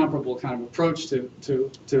of a comparable kind of approach to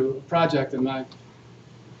a project. And my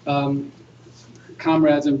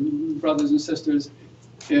comrades and brothers and sisters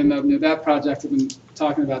in that project have been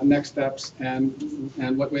talking about next steps and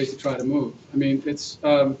what ways to try to move. I mean, it's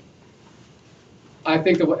I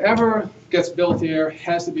think that whatever gets built here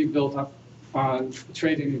has to be built up on the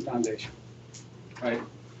trade union foundation, right?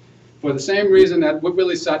 For the same reason that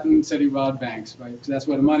Willie Sutton said he robbed banks, right? Because that's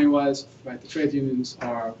where the money was, right? The trade unions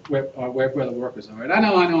are where the workers are, right? I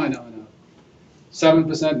know. 7%,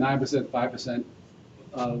 9%, 5%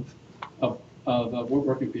 of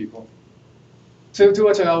working people. To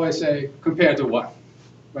which I always say, compared to what,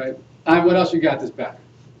 right? What else you got that's better,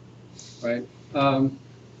 right?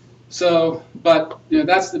 But you know,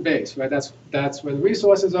 that's the base, right? That's where the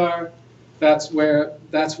resources are. That's where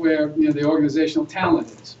you know, the organizational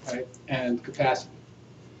talent is, right? And capacity.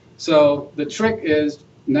 So the trick is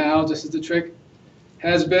now, just as the trick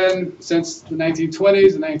has been since the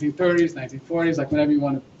 1920s, the 1930s, 1940s, like whenever you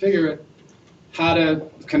want to figure it, how to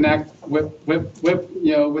connect with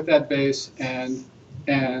that base and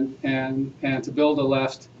to build a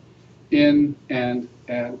left in and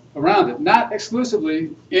around it. Not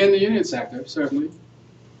exclusively in the union sector, certainly,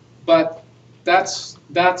 but that's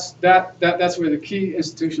where the key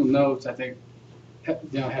institutional nodes, I think,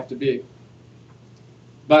 have to be.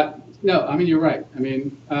 But no, I mean, you're right. I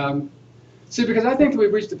mean, see, because I think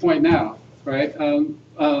we've reached a point now, right? I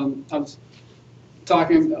was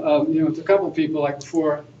talking, to a couple of people like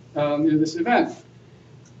before this event.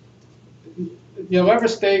 Whatever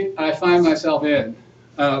state I find myself in,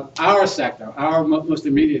 our sector, our most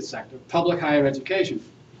immediate sector, public higher education,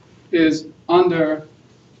 is under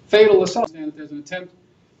fatal assault. And there's an attempt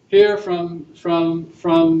here from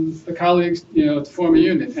the colleagues, to form a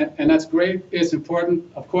union, and that's great. It's important.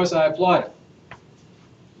 Of course, I applaud it.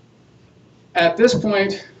 At this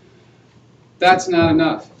point, that's not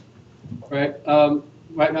enough, right?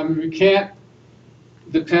 Right. I mean, we can't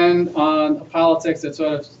depend on a politics that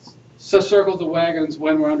sort of circles the wagons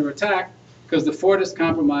when we're under attack, because the Fordist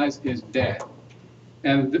compromise is dead,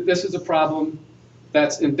 and this is a problem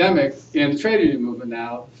that's endemic in the trade union movement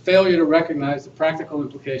now, failure to recognize the practical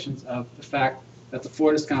implications of the fact that the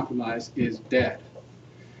Fordist compromise is dead,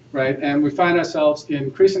 right? And we find ourselves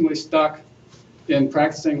increasingly stuck in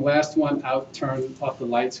practicing last one out, turn off the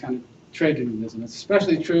lights kind of trade unionism. It's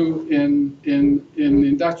especially true in the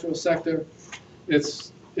industrial sector.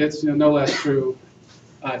 It's no less true,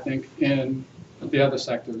 I think, in the other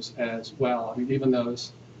sectors as well. I mean, even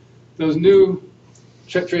those new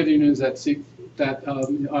trade unions that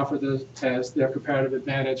offer this as their comparative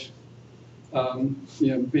advantage,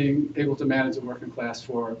 being able to manage the working class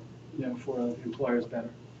for employers better.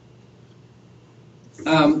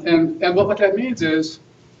 And what that means is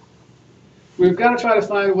we've got to try to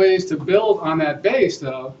find ways to build on that base,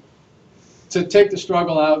 though, to take the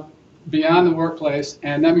struggle out beyond the workplace,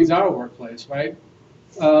 and that means our workplace, right?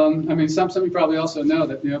 I mean, some of you probably also know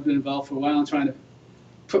that I've been involved for a while in trying to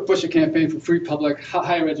push a campaign for free public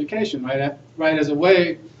higher education, right? Right, as a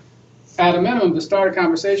way, at a minimum, to start a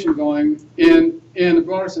conversation going in the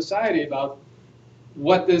broader society about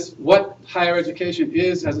what higher education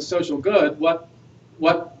is as a social good, what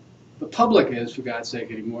the public is, for God's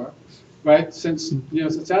sake, anymore, right? Since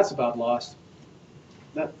that's about lost.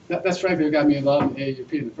 That's frankly what got me involved in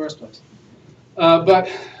AAUP in the first place. Not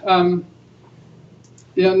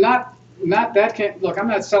that look, I'm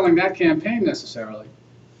not selling that campaign necessarily.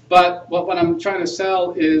 But what I'm trying to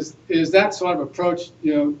sell is that sort of approach,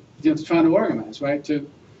 to trying to organize, right? To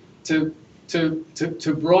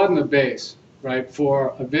broaden the base, right,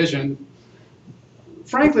 for a vision,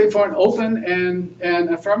 frankly, for an open and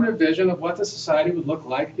affirmative vision of what the society would look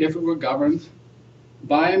like if it were governed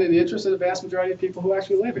by and in the interest of the vast majority of people who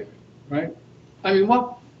actually live here, right? I mean,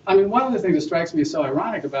 one of the things that strikes me as so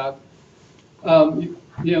ironic about, the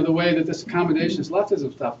way that this accommodations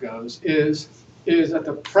leftism stuff goes is that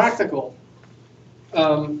the practical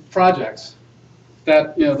projects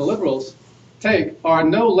that the liberals take are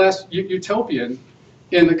no less utopian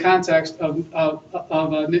in the context of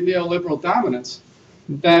neoliberal dominance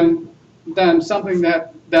than something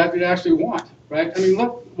that you'd actually want, right? I mean,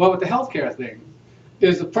 look, with the healthcare thing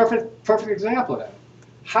is the perfect example of that.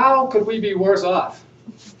 How could we be worse off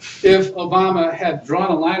if Obama had drawn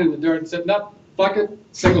a line in the dirt and said, no, bucket,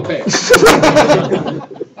 single payer,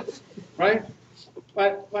 right?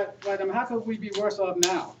 But I mean, how could we be worse off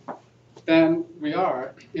now than we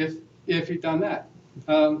are if he'd done that?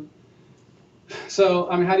 So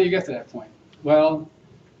I mean, how do you get to that point? Well,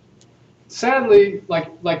 sadly, like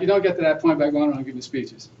you don't get to that point by going around giving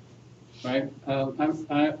speeches, right? I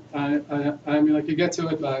mean, like you get to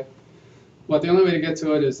it by the only way to get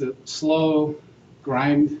to it is the slow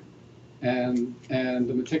grind and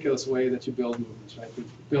the meticulous way that you build movements, right?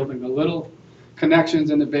 Building the little connections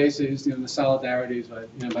and the bases, the solidarities,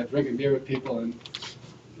 by drinking beer with people and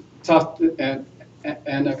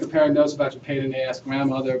comparing notes about your pain in the ass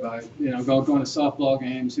grandmother, by going to softball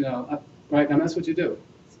games, right? And that's what you do,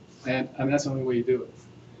 and that's the only way you do it.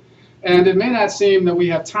 And it may not seem that we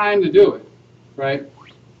have time to do it, right?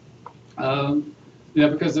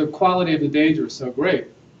 Because the quality of the danger is so great.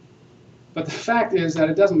 But the fact is that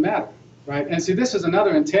it doesn't matter, right? And see, this is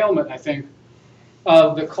another entailment, I think,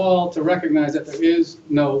 of the call to recognize that there is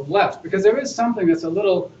no left, because there is something that's a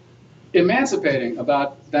little emancipating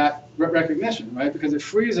about that recognition, right? Because it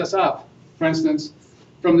frees us up, for instance,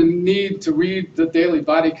 from the need to read the daily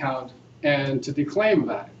body count and to declaim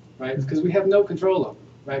about it, right? Because we have no control over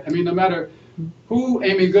it, right? I mean, no matter who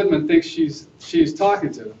Amy Goodman thinks she's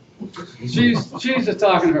talking to, she's just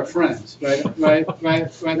talking to her friends, right?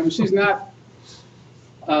 I mean, she's not.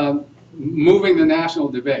 moving the national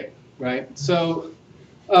debate, right? So,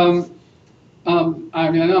 I mean,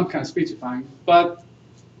 I know I'm kind of speechifying, but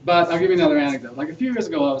I'll give you another anecdote. Like a few years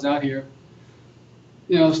ago, I was out here,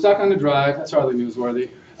 you know, stuck on the drive. That's hardly newsworthy.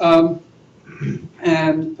 And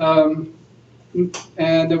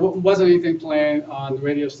there wasn't anything playing on the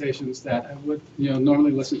radio stations that I would, you know,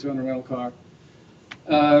 normally listen to in a rental car.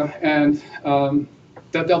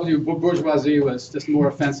 That bourgeoisie was just more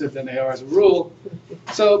offensive than they are as a rule.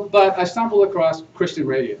 So, but I stumbled across Christian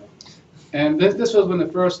radio, and this was when the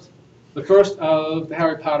first of the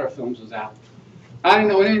Harry Potter films was out. I didn't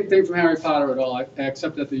know anything from Harry Potter at all,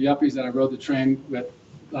 except that the yuppies that I rode the train with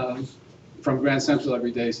from Grand Central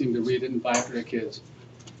every day seemed to read it and buy it for their kids.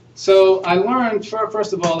 So I learned,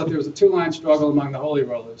 first of all, that there was a two-line struggle among the Holy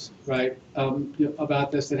Rollers, right,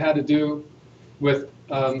 about this that had to do with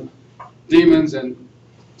demons and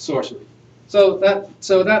sorcery. So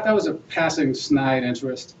that was a passing snide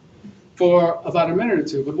interest for about a minute or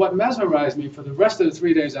two. But what mesmerized me for the rest of the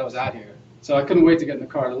 3 days I was out here, so I couldn't wait to get in the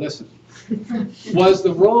car to listen, was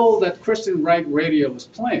the role that Christian right radio was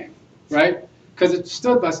playing, right? Because it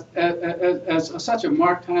stood as such a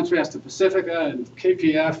marked contrast to Pacifica and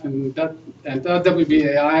KPF and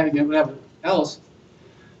WBAI and whatever else,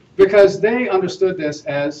 because they understood this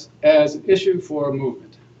as an issue for a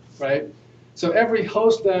movement, right? So every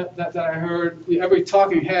host that I heard, every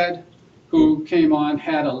talking head who came on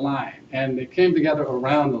had a line, and they came together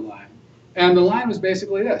around the line. And the line was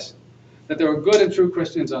basically this, that there were good and true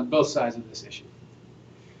Christians on both sides of this issue.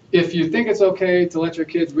 If you think it's okay to let your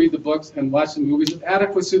kids read the books and watch the movies with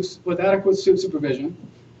adequate supervision,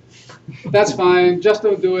 that's fine. Just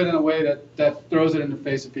don't do it in a way that throws it in the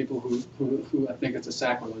face of people who think it's a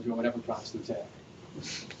sacrilege or whatever Protestants have.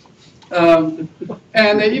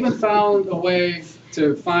 And they even found a way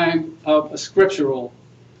to find a scriptural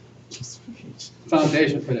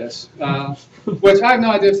foundation for this, which I have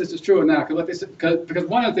no idea if this is true or not, because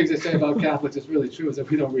one of the things they say about Catholics is really true is that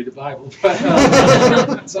we don't read the Bible. But,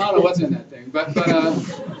 so I don't know what's in that thing. But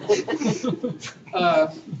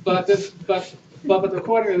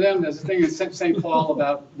according to them, there's a thing in St. Paul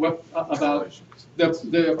about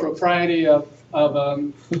the propriety of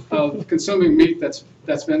consuming meat that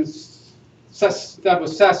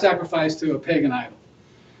was sacrificed to a pagan idol.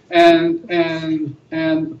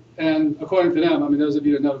 And according to them, I mean, those of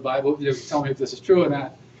you that know the Bible, you tell me if this is true or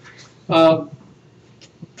not.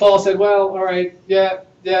 Paul said, well, all right, yeah,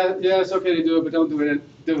 it's okay to do it, but don't do it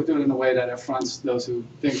in a way that affronts those who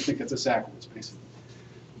think it's a sacrilege, basically.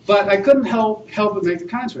 But I couldn't help but make the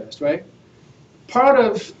contrast, right? Part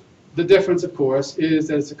of the difference, of course, is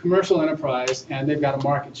that it's a commercial enterprise and they've got a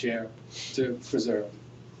market share to preserve.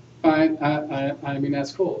 Fine, I mean,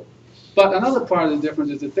 that's cool. But another part of the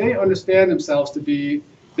difference is that they understand themselves to be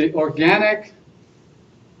the organic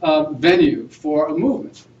venue for a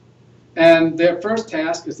movement. And their first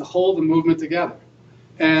task is to hold the movement together.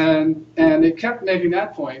 And they kept making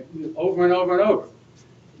that point over and over and over.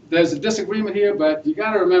 There's a disagreement here, but you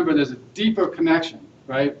got to remember there's a deeper connection,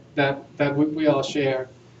 right, that we all share,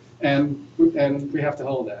 and we have to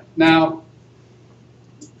hold that. Now,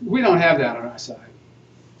 we don't have that on our side.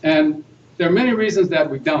 And there are many reasons that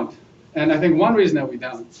we don't. And I think one reason that we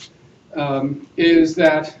don't is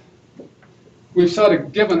that we've sort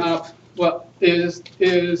of given up what is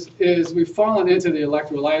we've fallen into the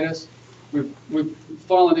electoralitis. We've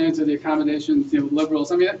fallen into the accommodation of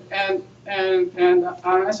liberals. I mean, and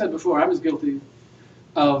I said before, I'm as guilty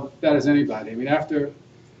of that as anybody. I mean, after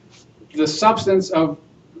the substance of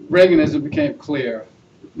Reaganism became clear,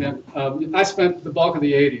 I spent the bulk of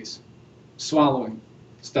the 80s swallowing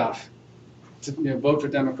stuff to vote for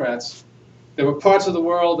Democrats. There were parts of the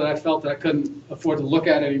world that I felt that I couldn't afford to look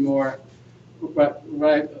at anymore,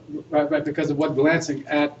 right, because of what glancing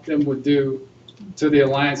at them would do to the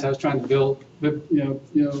alliance I was trying to build,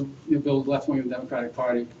 build left-wing of the Democratic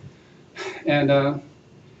Party, and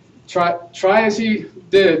try as he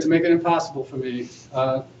did to make it impossible for me.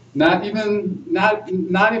 Not even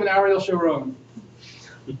Ariel Sharon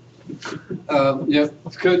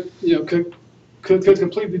could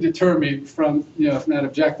completely deter me from that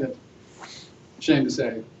objective. Shame to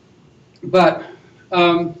say, but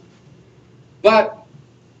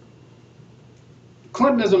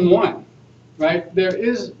Clintonism won, right? There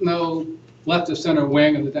is no left of center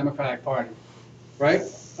wing of the Democratic Party, right?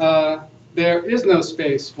 There is no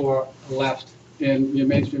space for left in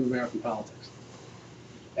mainstream American politics.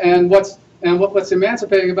 And what's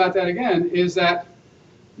emancipating about that again is that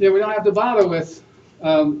we don't have to bother with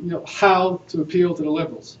how to appeal to the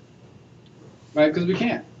liberals, right? Because we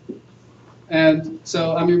can't. And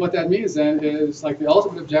so, I mean, what that means then is like the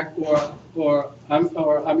ultimate objective, the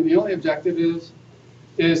only objective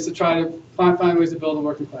is to try to find ways to build a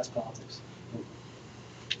working class politics.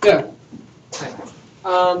 Yeah.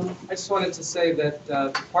 I just wanted to say that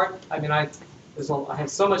I have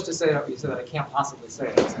so much to say about what you said that I can't possibly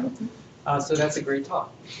say it. So that's a great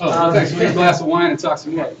talk. Oh, well, thanks. We need a glass of wine and talk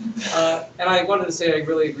some more. And I wanted to say I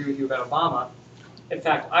really agree with you about Obama. In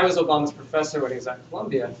fact, I was Obama's professor when he was at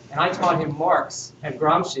Columbia, and I taught him Marx and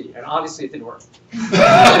Gramsci, and obviously it didn't work.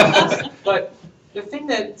 But the thing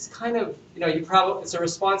that's kind of, it's a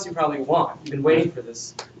response you probably want. You've been waiting for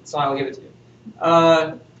this, so I'll give it to you.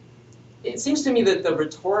 It seems to me that the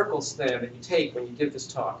rhetorical stand that you take when you give this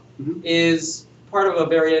talk is part of a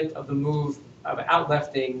variant of the move of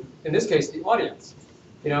out-lefting, in this case, the audience.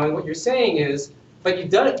 And what you're saying is, but you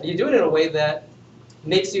do it in a way that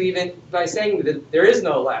makes you even, by saying that there is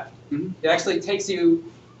no left, it actually takes you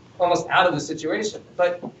almost out of the situation.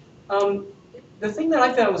 But the thing that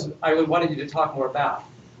I found I wanted you to talk more about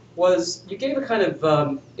was you gave a kind of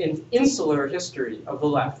an insular history of the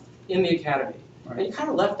left in the academy. Right. And you kind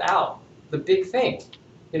of left out the big thing,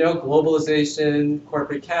 globalization,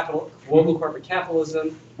 global corporate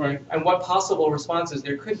capitalism, right, and what possible responses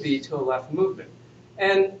there could be to a left movement.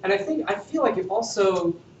 And I feel like you've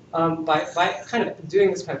also, by kind of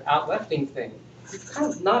doing this kind of out-lefting thing, you're kind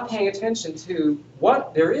of not paying attention to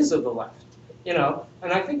what there is of the left,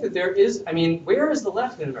 And I think that there is, where is the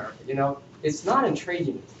left in America? It's not in trade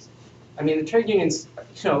unions. The trade unions,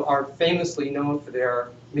 are famously known for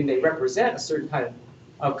they represent a certain kind of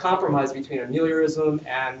compromise between ameliorism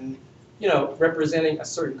and, representing a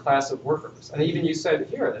certain class of workers. And even you said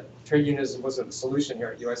here that trade unionism wasn't the solution here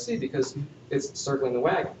at USC because it's circling the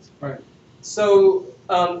wagons. Right. So,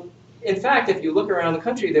 in fact, if you look around the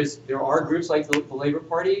country, there are groups like the Labor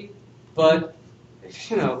Party, but,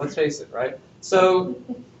 let's face it, right? So,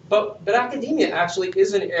 but academia actually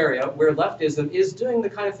is an area where leftism is doing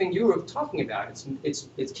the kind of thing you were talking about. It's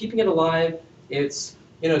keeping it alive. It's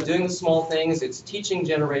doing the small things. It's teaching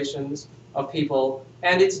generations of people,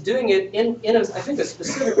 and it's doing it in I think a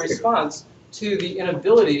specific response to the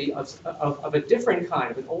inability of a different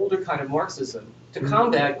kind, of an older kind of Marxism, to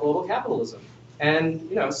combat global capitalism. And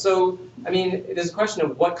so it is a question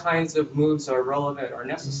of what kinds of moves are relevant or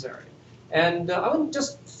necessary. And I wouldn't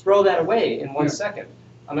just throw that away in 1 second.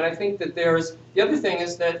 I think that the other thing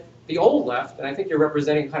is that the old left, and I think you're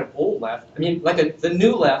representing kind of old left, the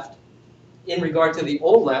new left in regard to the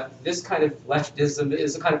old left, this kind of leftism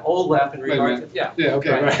is a kind of old left in regard to, Yeah,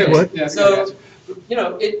 okay, right. What? Yeah, so,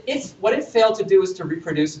 what it failed to do is to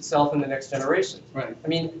reproduce itself in the next generation. Right.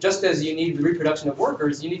 Just as you need the reproduction of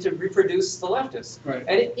workers, you need to reproduce the leftists. Right.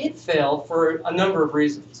 And it failed for a number of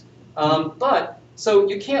reasons. So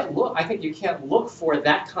you can't look, I think you can't look for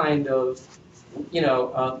that kind of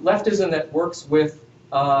leftism that works with,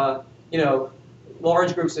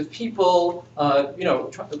 large groups of people,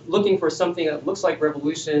 looking for something that looks like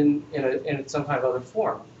revolution in some kind of other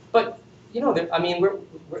form. But,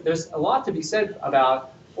 there's a lot to be said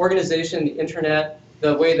about organization, the internet,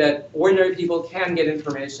 the way that ordinary people can get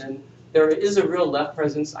information. There is a real left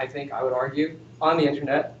presence, I think, I would argue, on the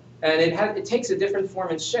internet, and it takes a different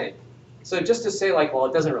form and shape. So just to say like, well,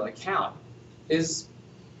 it doesn't really count,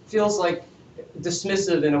 feels like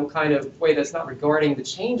dismissive in a kind of way that's not regarding the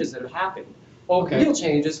changes that have happened. Well, real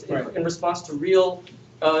changes in response to real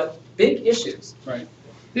big issues. Right.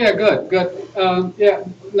 Yeah, good.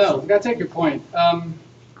 No, I gotta take your point.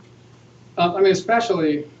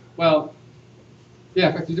 Especially, well, yeah,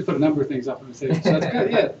 in fact, you did put a number of things up on the table, so that's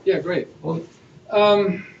good. Yeah, great. With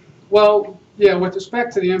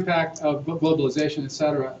respect to the impact of globalization, et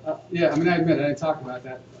cetera, I admit I didn't talk about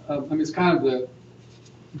that. It's kind of the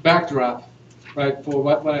backdrop, right, for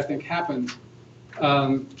what I think happened.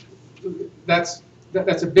 That's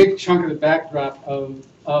a big chunk of the backdrop of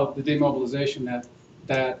the demobilization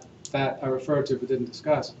that I referred to but didn't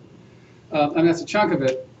discuss. That's a chunk of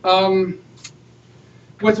it.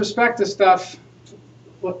 With respect to stuff,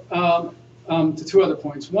 to two other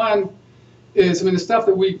points. One is, the stuff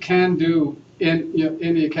that we can do in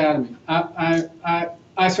the academy.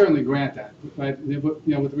 I certainly grant that, right? With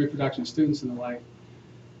the reproduction of students and the like.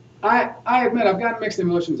 I admit I've got mixed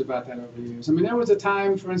emotions about that over the years. There was a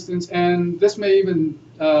time, for instance, and this may even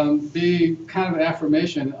be kind of an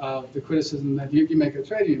affirmation of the criticism that you make of the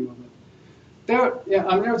trade union movement. There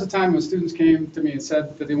was a time when students came to me and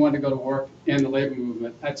said that they wanted to go to work in the labor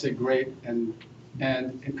movement. I'd say great and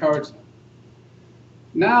encourage them.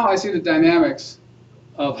 Now I see the dynamics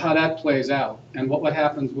of how that plays out and what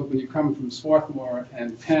happens when you come from Swarthmore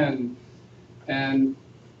and Penn and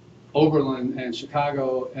Oberlin and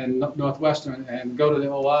Chicago and Northwestern and go to the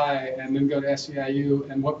OI and then go to SEIU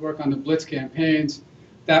and work on the Blitz campaigns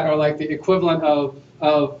that are like the equivalent of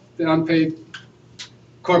the unpaid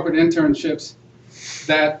corporate internships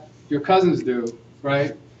that your cousins do,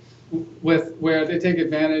 right? Where they take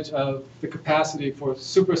advantage of the capacity for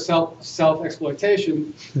super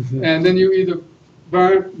self-exploitation, and then you either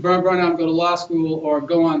burn out and go to law school or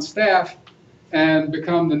go on staff and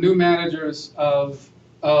become the new managers of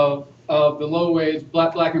the low-wage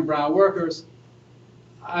black and brown workers.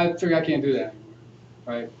 I figure I can't do that anymore,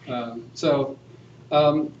 right?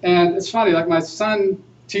 And it's funny, like my son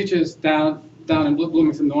teaches down in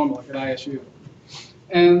Bloomington Normal at ISU,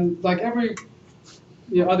 and like every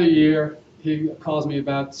other year he calls me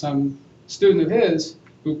about some student of his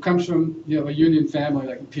who comes from a union family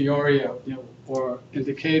like in Peoria, or in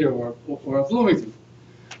Decatur or Bloomington,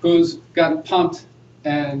 who's gotten pumped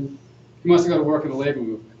and he wants to go to work in the labor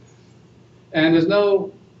movement. And there's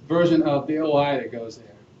no version of the OI that goes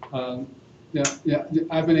there.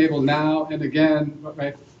 I've been able now and again,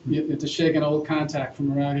 right, to shake an old contact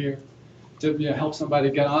from around here to help somebody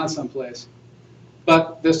get on someplace.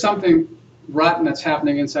 But there's something rotten that's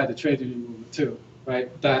happening inside the trade union movement too, right?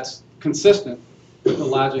 That's consistent with the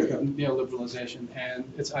logic of neoliberalization and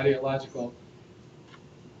its ideological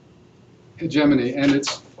hegemony. And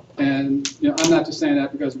I'm not just saying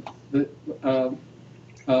that because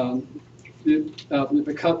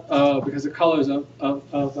because the colors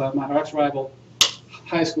of my arch rival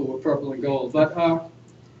high school were purple and gold. But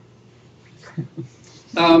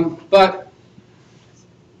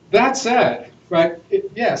that said, right?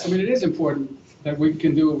 Yes, I mean it is important that we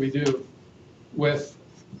can do what we do with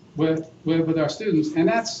our students, and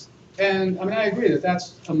I mean I agree that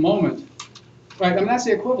that's a moment, right? I mean that's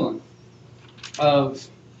the equivalent of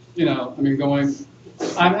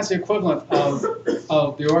that's the equivalent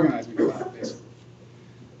of the organizing class, basically.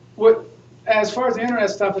 As far as the internet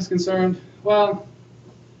stuff is concerned, well,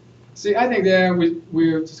 see, I think there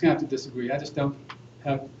we're just gonna have to disagree. I just don't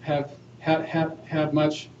have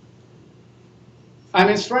much. I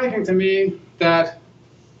mean, it's striking to me that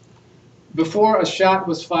before a shot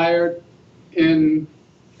was fired in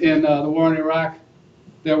the war in Iraq,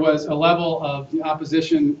 there was a level of the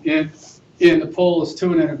opposition in the polls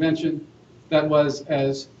to an intervention that was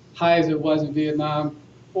as high as it was in Vietnam,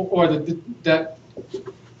 or that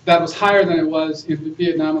was higher than it was in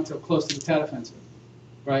Vietnam until close to the Tet Offensive,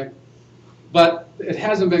 right? But it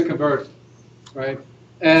hasn't been converted, right?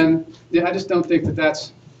 And I just don't think that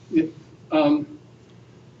that's.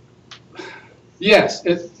 Yes,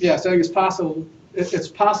 I think it's possible. It's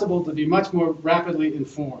possible to be much more rapidly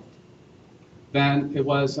informed than it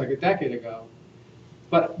was like a decade ago.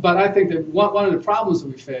 But I think that one of the problems that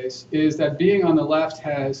we face is that being on the left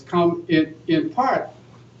has come in part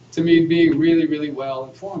to mean being really, really well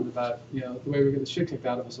informed about the way we get the shit kicked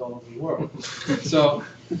out of us all over the world. So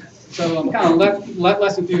I'm kind of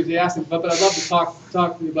less enthusiastic, but I'd love to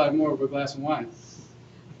talk to you about it more over a glass of wine.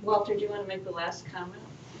 Walter, do you want to make the last comment?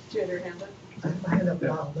 Do you have your hand up? I have my hand up,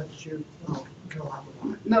 and I'll let you go on with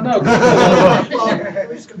mine. No. Well,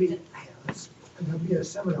 it's going to be a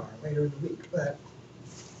seminar later in the week, but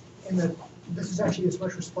this is actually as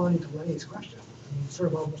much responding to Lenny's question. I mean, sort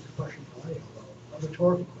of almost a question for Lenny, although a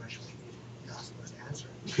rhetorical question which you're not supposed to answer.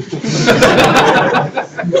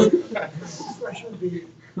 This question would be,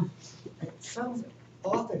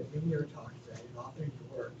 often in your talk today, and often in your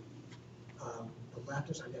work, the left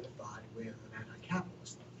is identified with an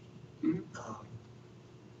anti-capitalist left.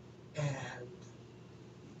 And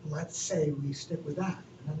let's say we stick with that.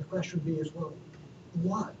 And then the question would be is, well,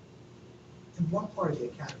 what? In what part of the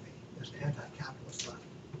academy does an anti-capitalist left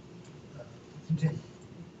continue?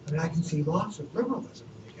 I mean, I can see lots of liberalism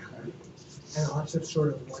in the academy, and lots of sort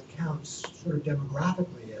of what counts sort of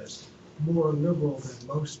demographically as more liberal than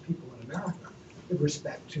most people in America with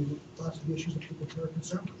respect to lots of the issues that people are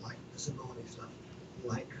concerned with, like disability stuff,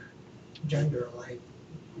 like gender, like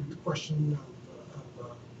the question of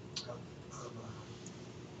sort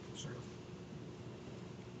of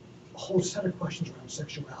a whole set of questions around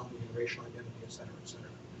sexuality and racial identity, et cetera, et cetera.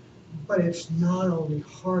 But it's not only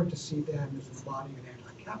hard to see them as embodying an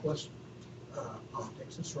anti-capitalist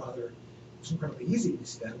politics, it's incredibly easy to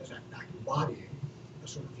see them as embodying a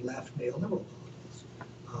sort of left neoliberal politics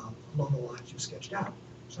along the lines you've sketched out.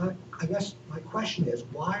 So I guess my question is,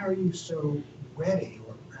 why are you so ready,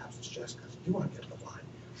 or perhaps it's just because you do want to get the line,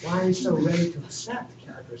 why are you so ready to accept the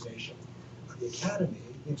characterization of the academy,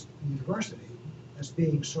 the university, as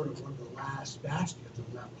being sort of one of the last bastions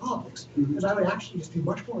of left politics? Because I would actually just be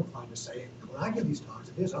much more inclined to say, when I give these talks,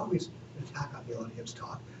 it is always an attack on the audience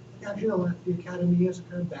talk, as you know, the academy is a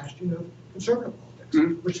kind of bastion of conservative politics,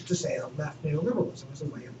 Mhm. which is to say, left neoliberalism is a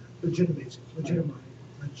way of legitimizing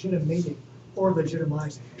or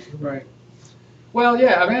legitimizing neoliberalism. Right. Well,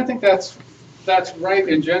 yeah, I mean, I think that's right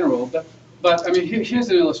in general, but I mean, here's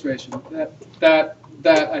an illustration that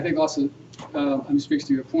I think also speaks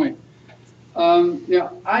to your point. You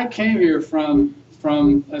know, I came here from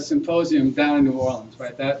a symposium down in New Orleans,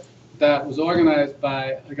 right? That was organized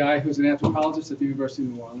by a guy who's an anthropologist at the University of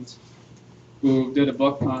New Orleans, who did a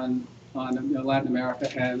book on Latin America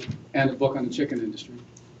and a book on the chicken industry,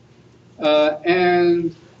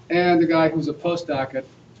 and the guy who's a postdoc at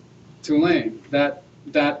Tulane that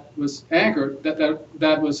was anchored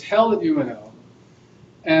that was held at UNO,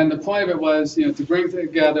 and the point of it was to bring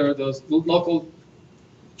together those local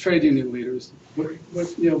trade union leaders,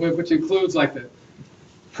 which includes like the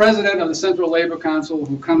president of the Central Labor Council,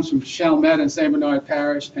 who comes from Chalmette and St. Bernard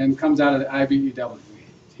Parish and comes out of the IBEW.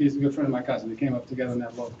 He's a good friend of my cousin. They came up together in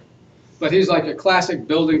that book. But he's like a classic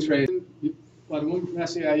building trade.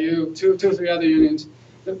 SEIU, two or three other unions.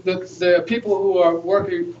 The people who are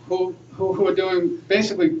working, who are doing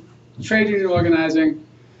basically trade union organizing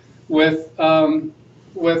with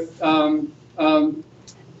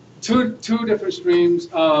two different streams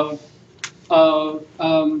of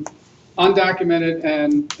undocumented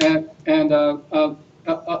and of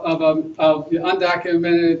the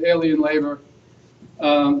undocumented alien labor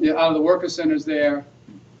out of the worker centers there,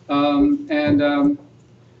 and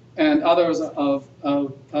others of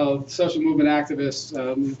social movement activists,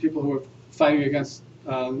 people who are fighting against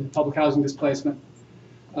public housing displacement,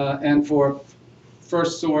 and for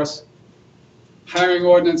first source hiring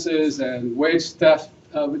ordinances and wage theft,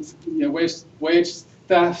 wage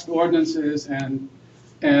theft ordinances and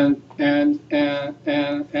the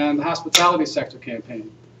hospitality sector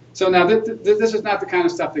campaign. So now this is not the kind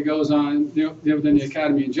of stuff that goes on within the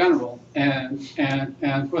academy in general, and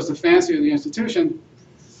of course the fancier the institution,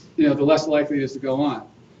 the less likely it is to go on.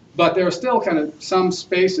 But there are still kind of some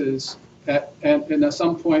spaces and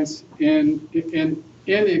some points in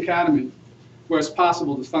the academy where it's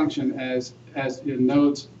possible to function as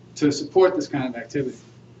nodes to support this kind of activity.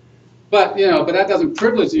 But but that doesn't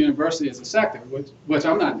privilege the university as a sector, which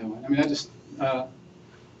I'm not doing. I mean, I just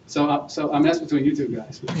so I'm that's between you two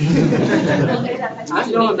guys. I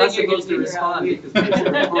know I'm not supposed to respond because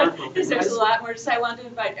because there's a lot more to say. I want to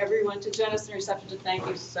invite everyone to join us in reception to thank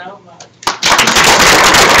you so much.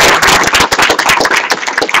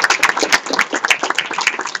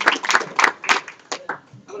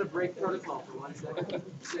 I'm going to break protocol for 1 second.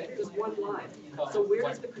 Just one line. So where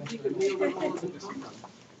does the critique of neoliberalism come from?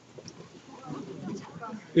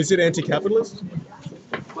 Is it anti-capitalist?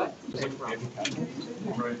 What?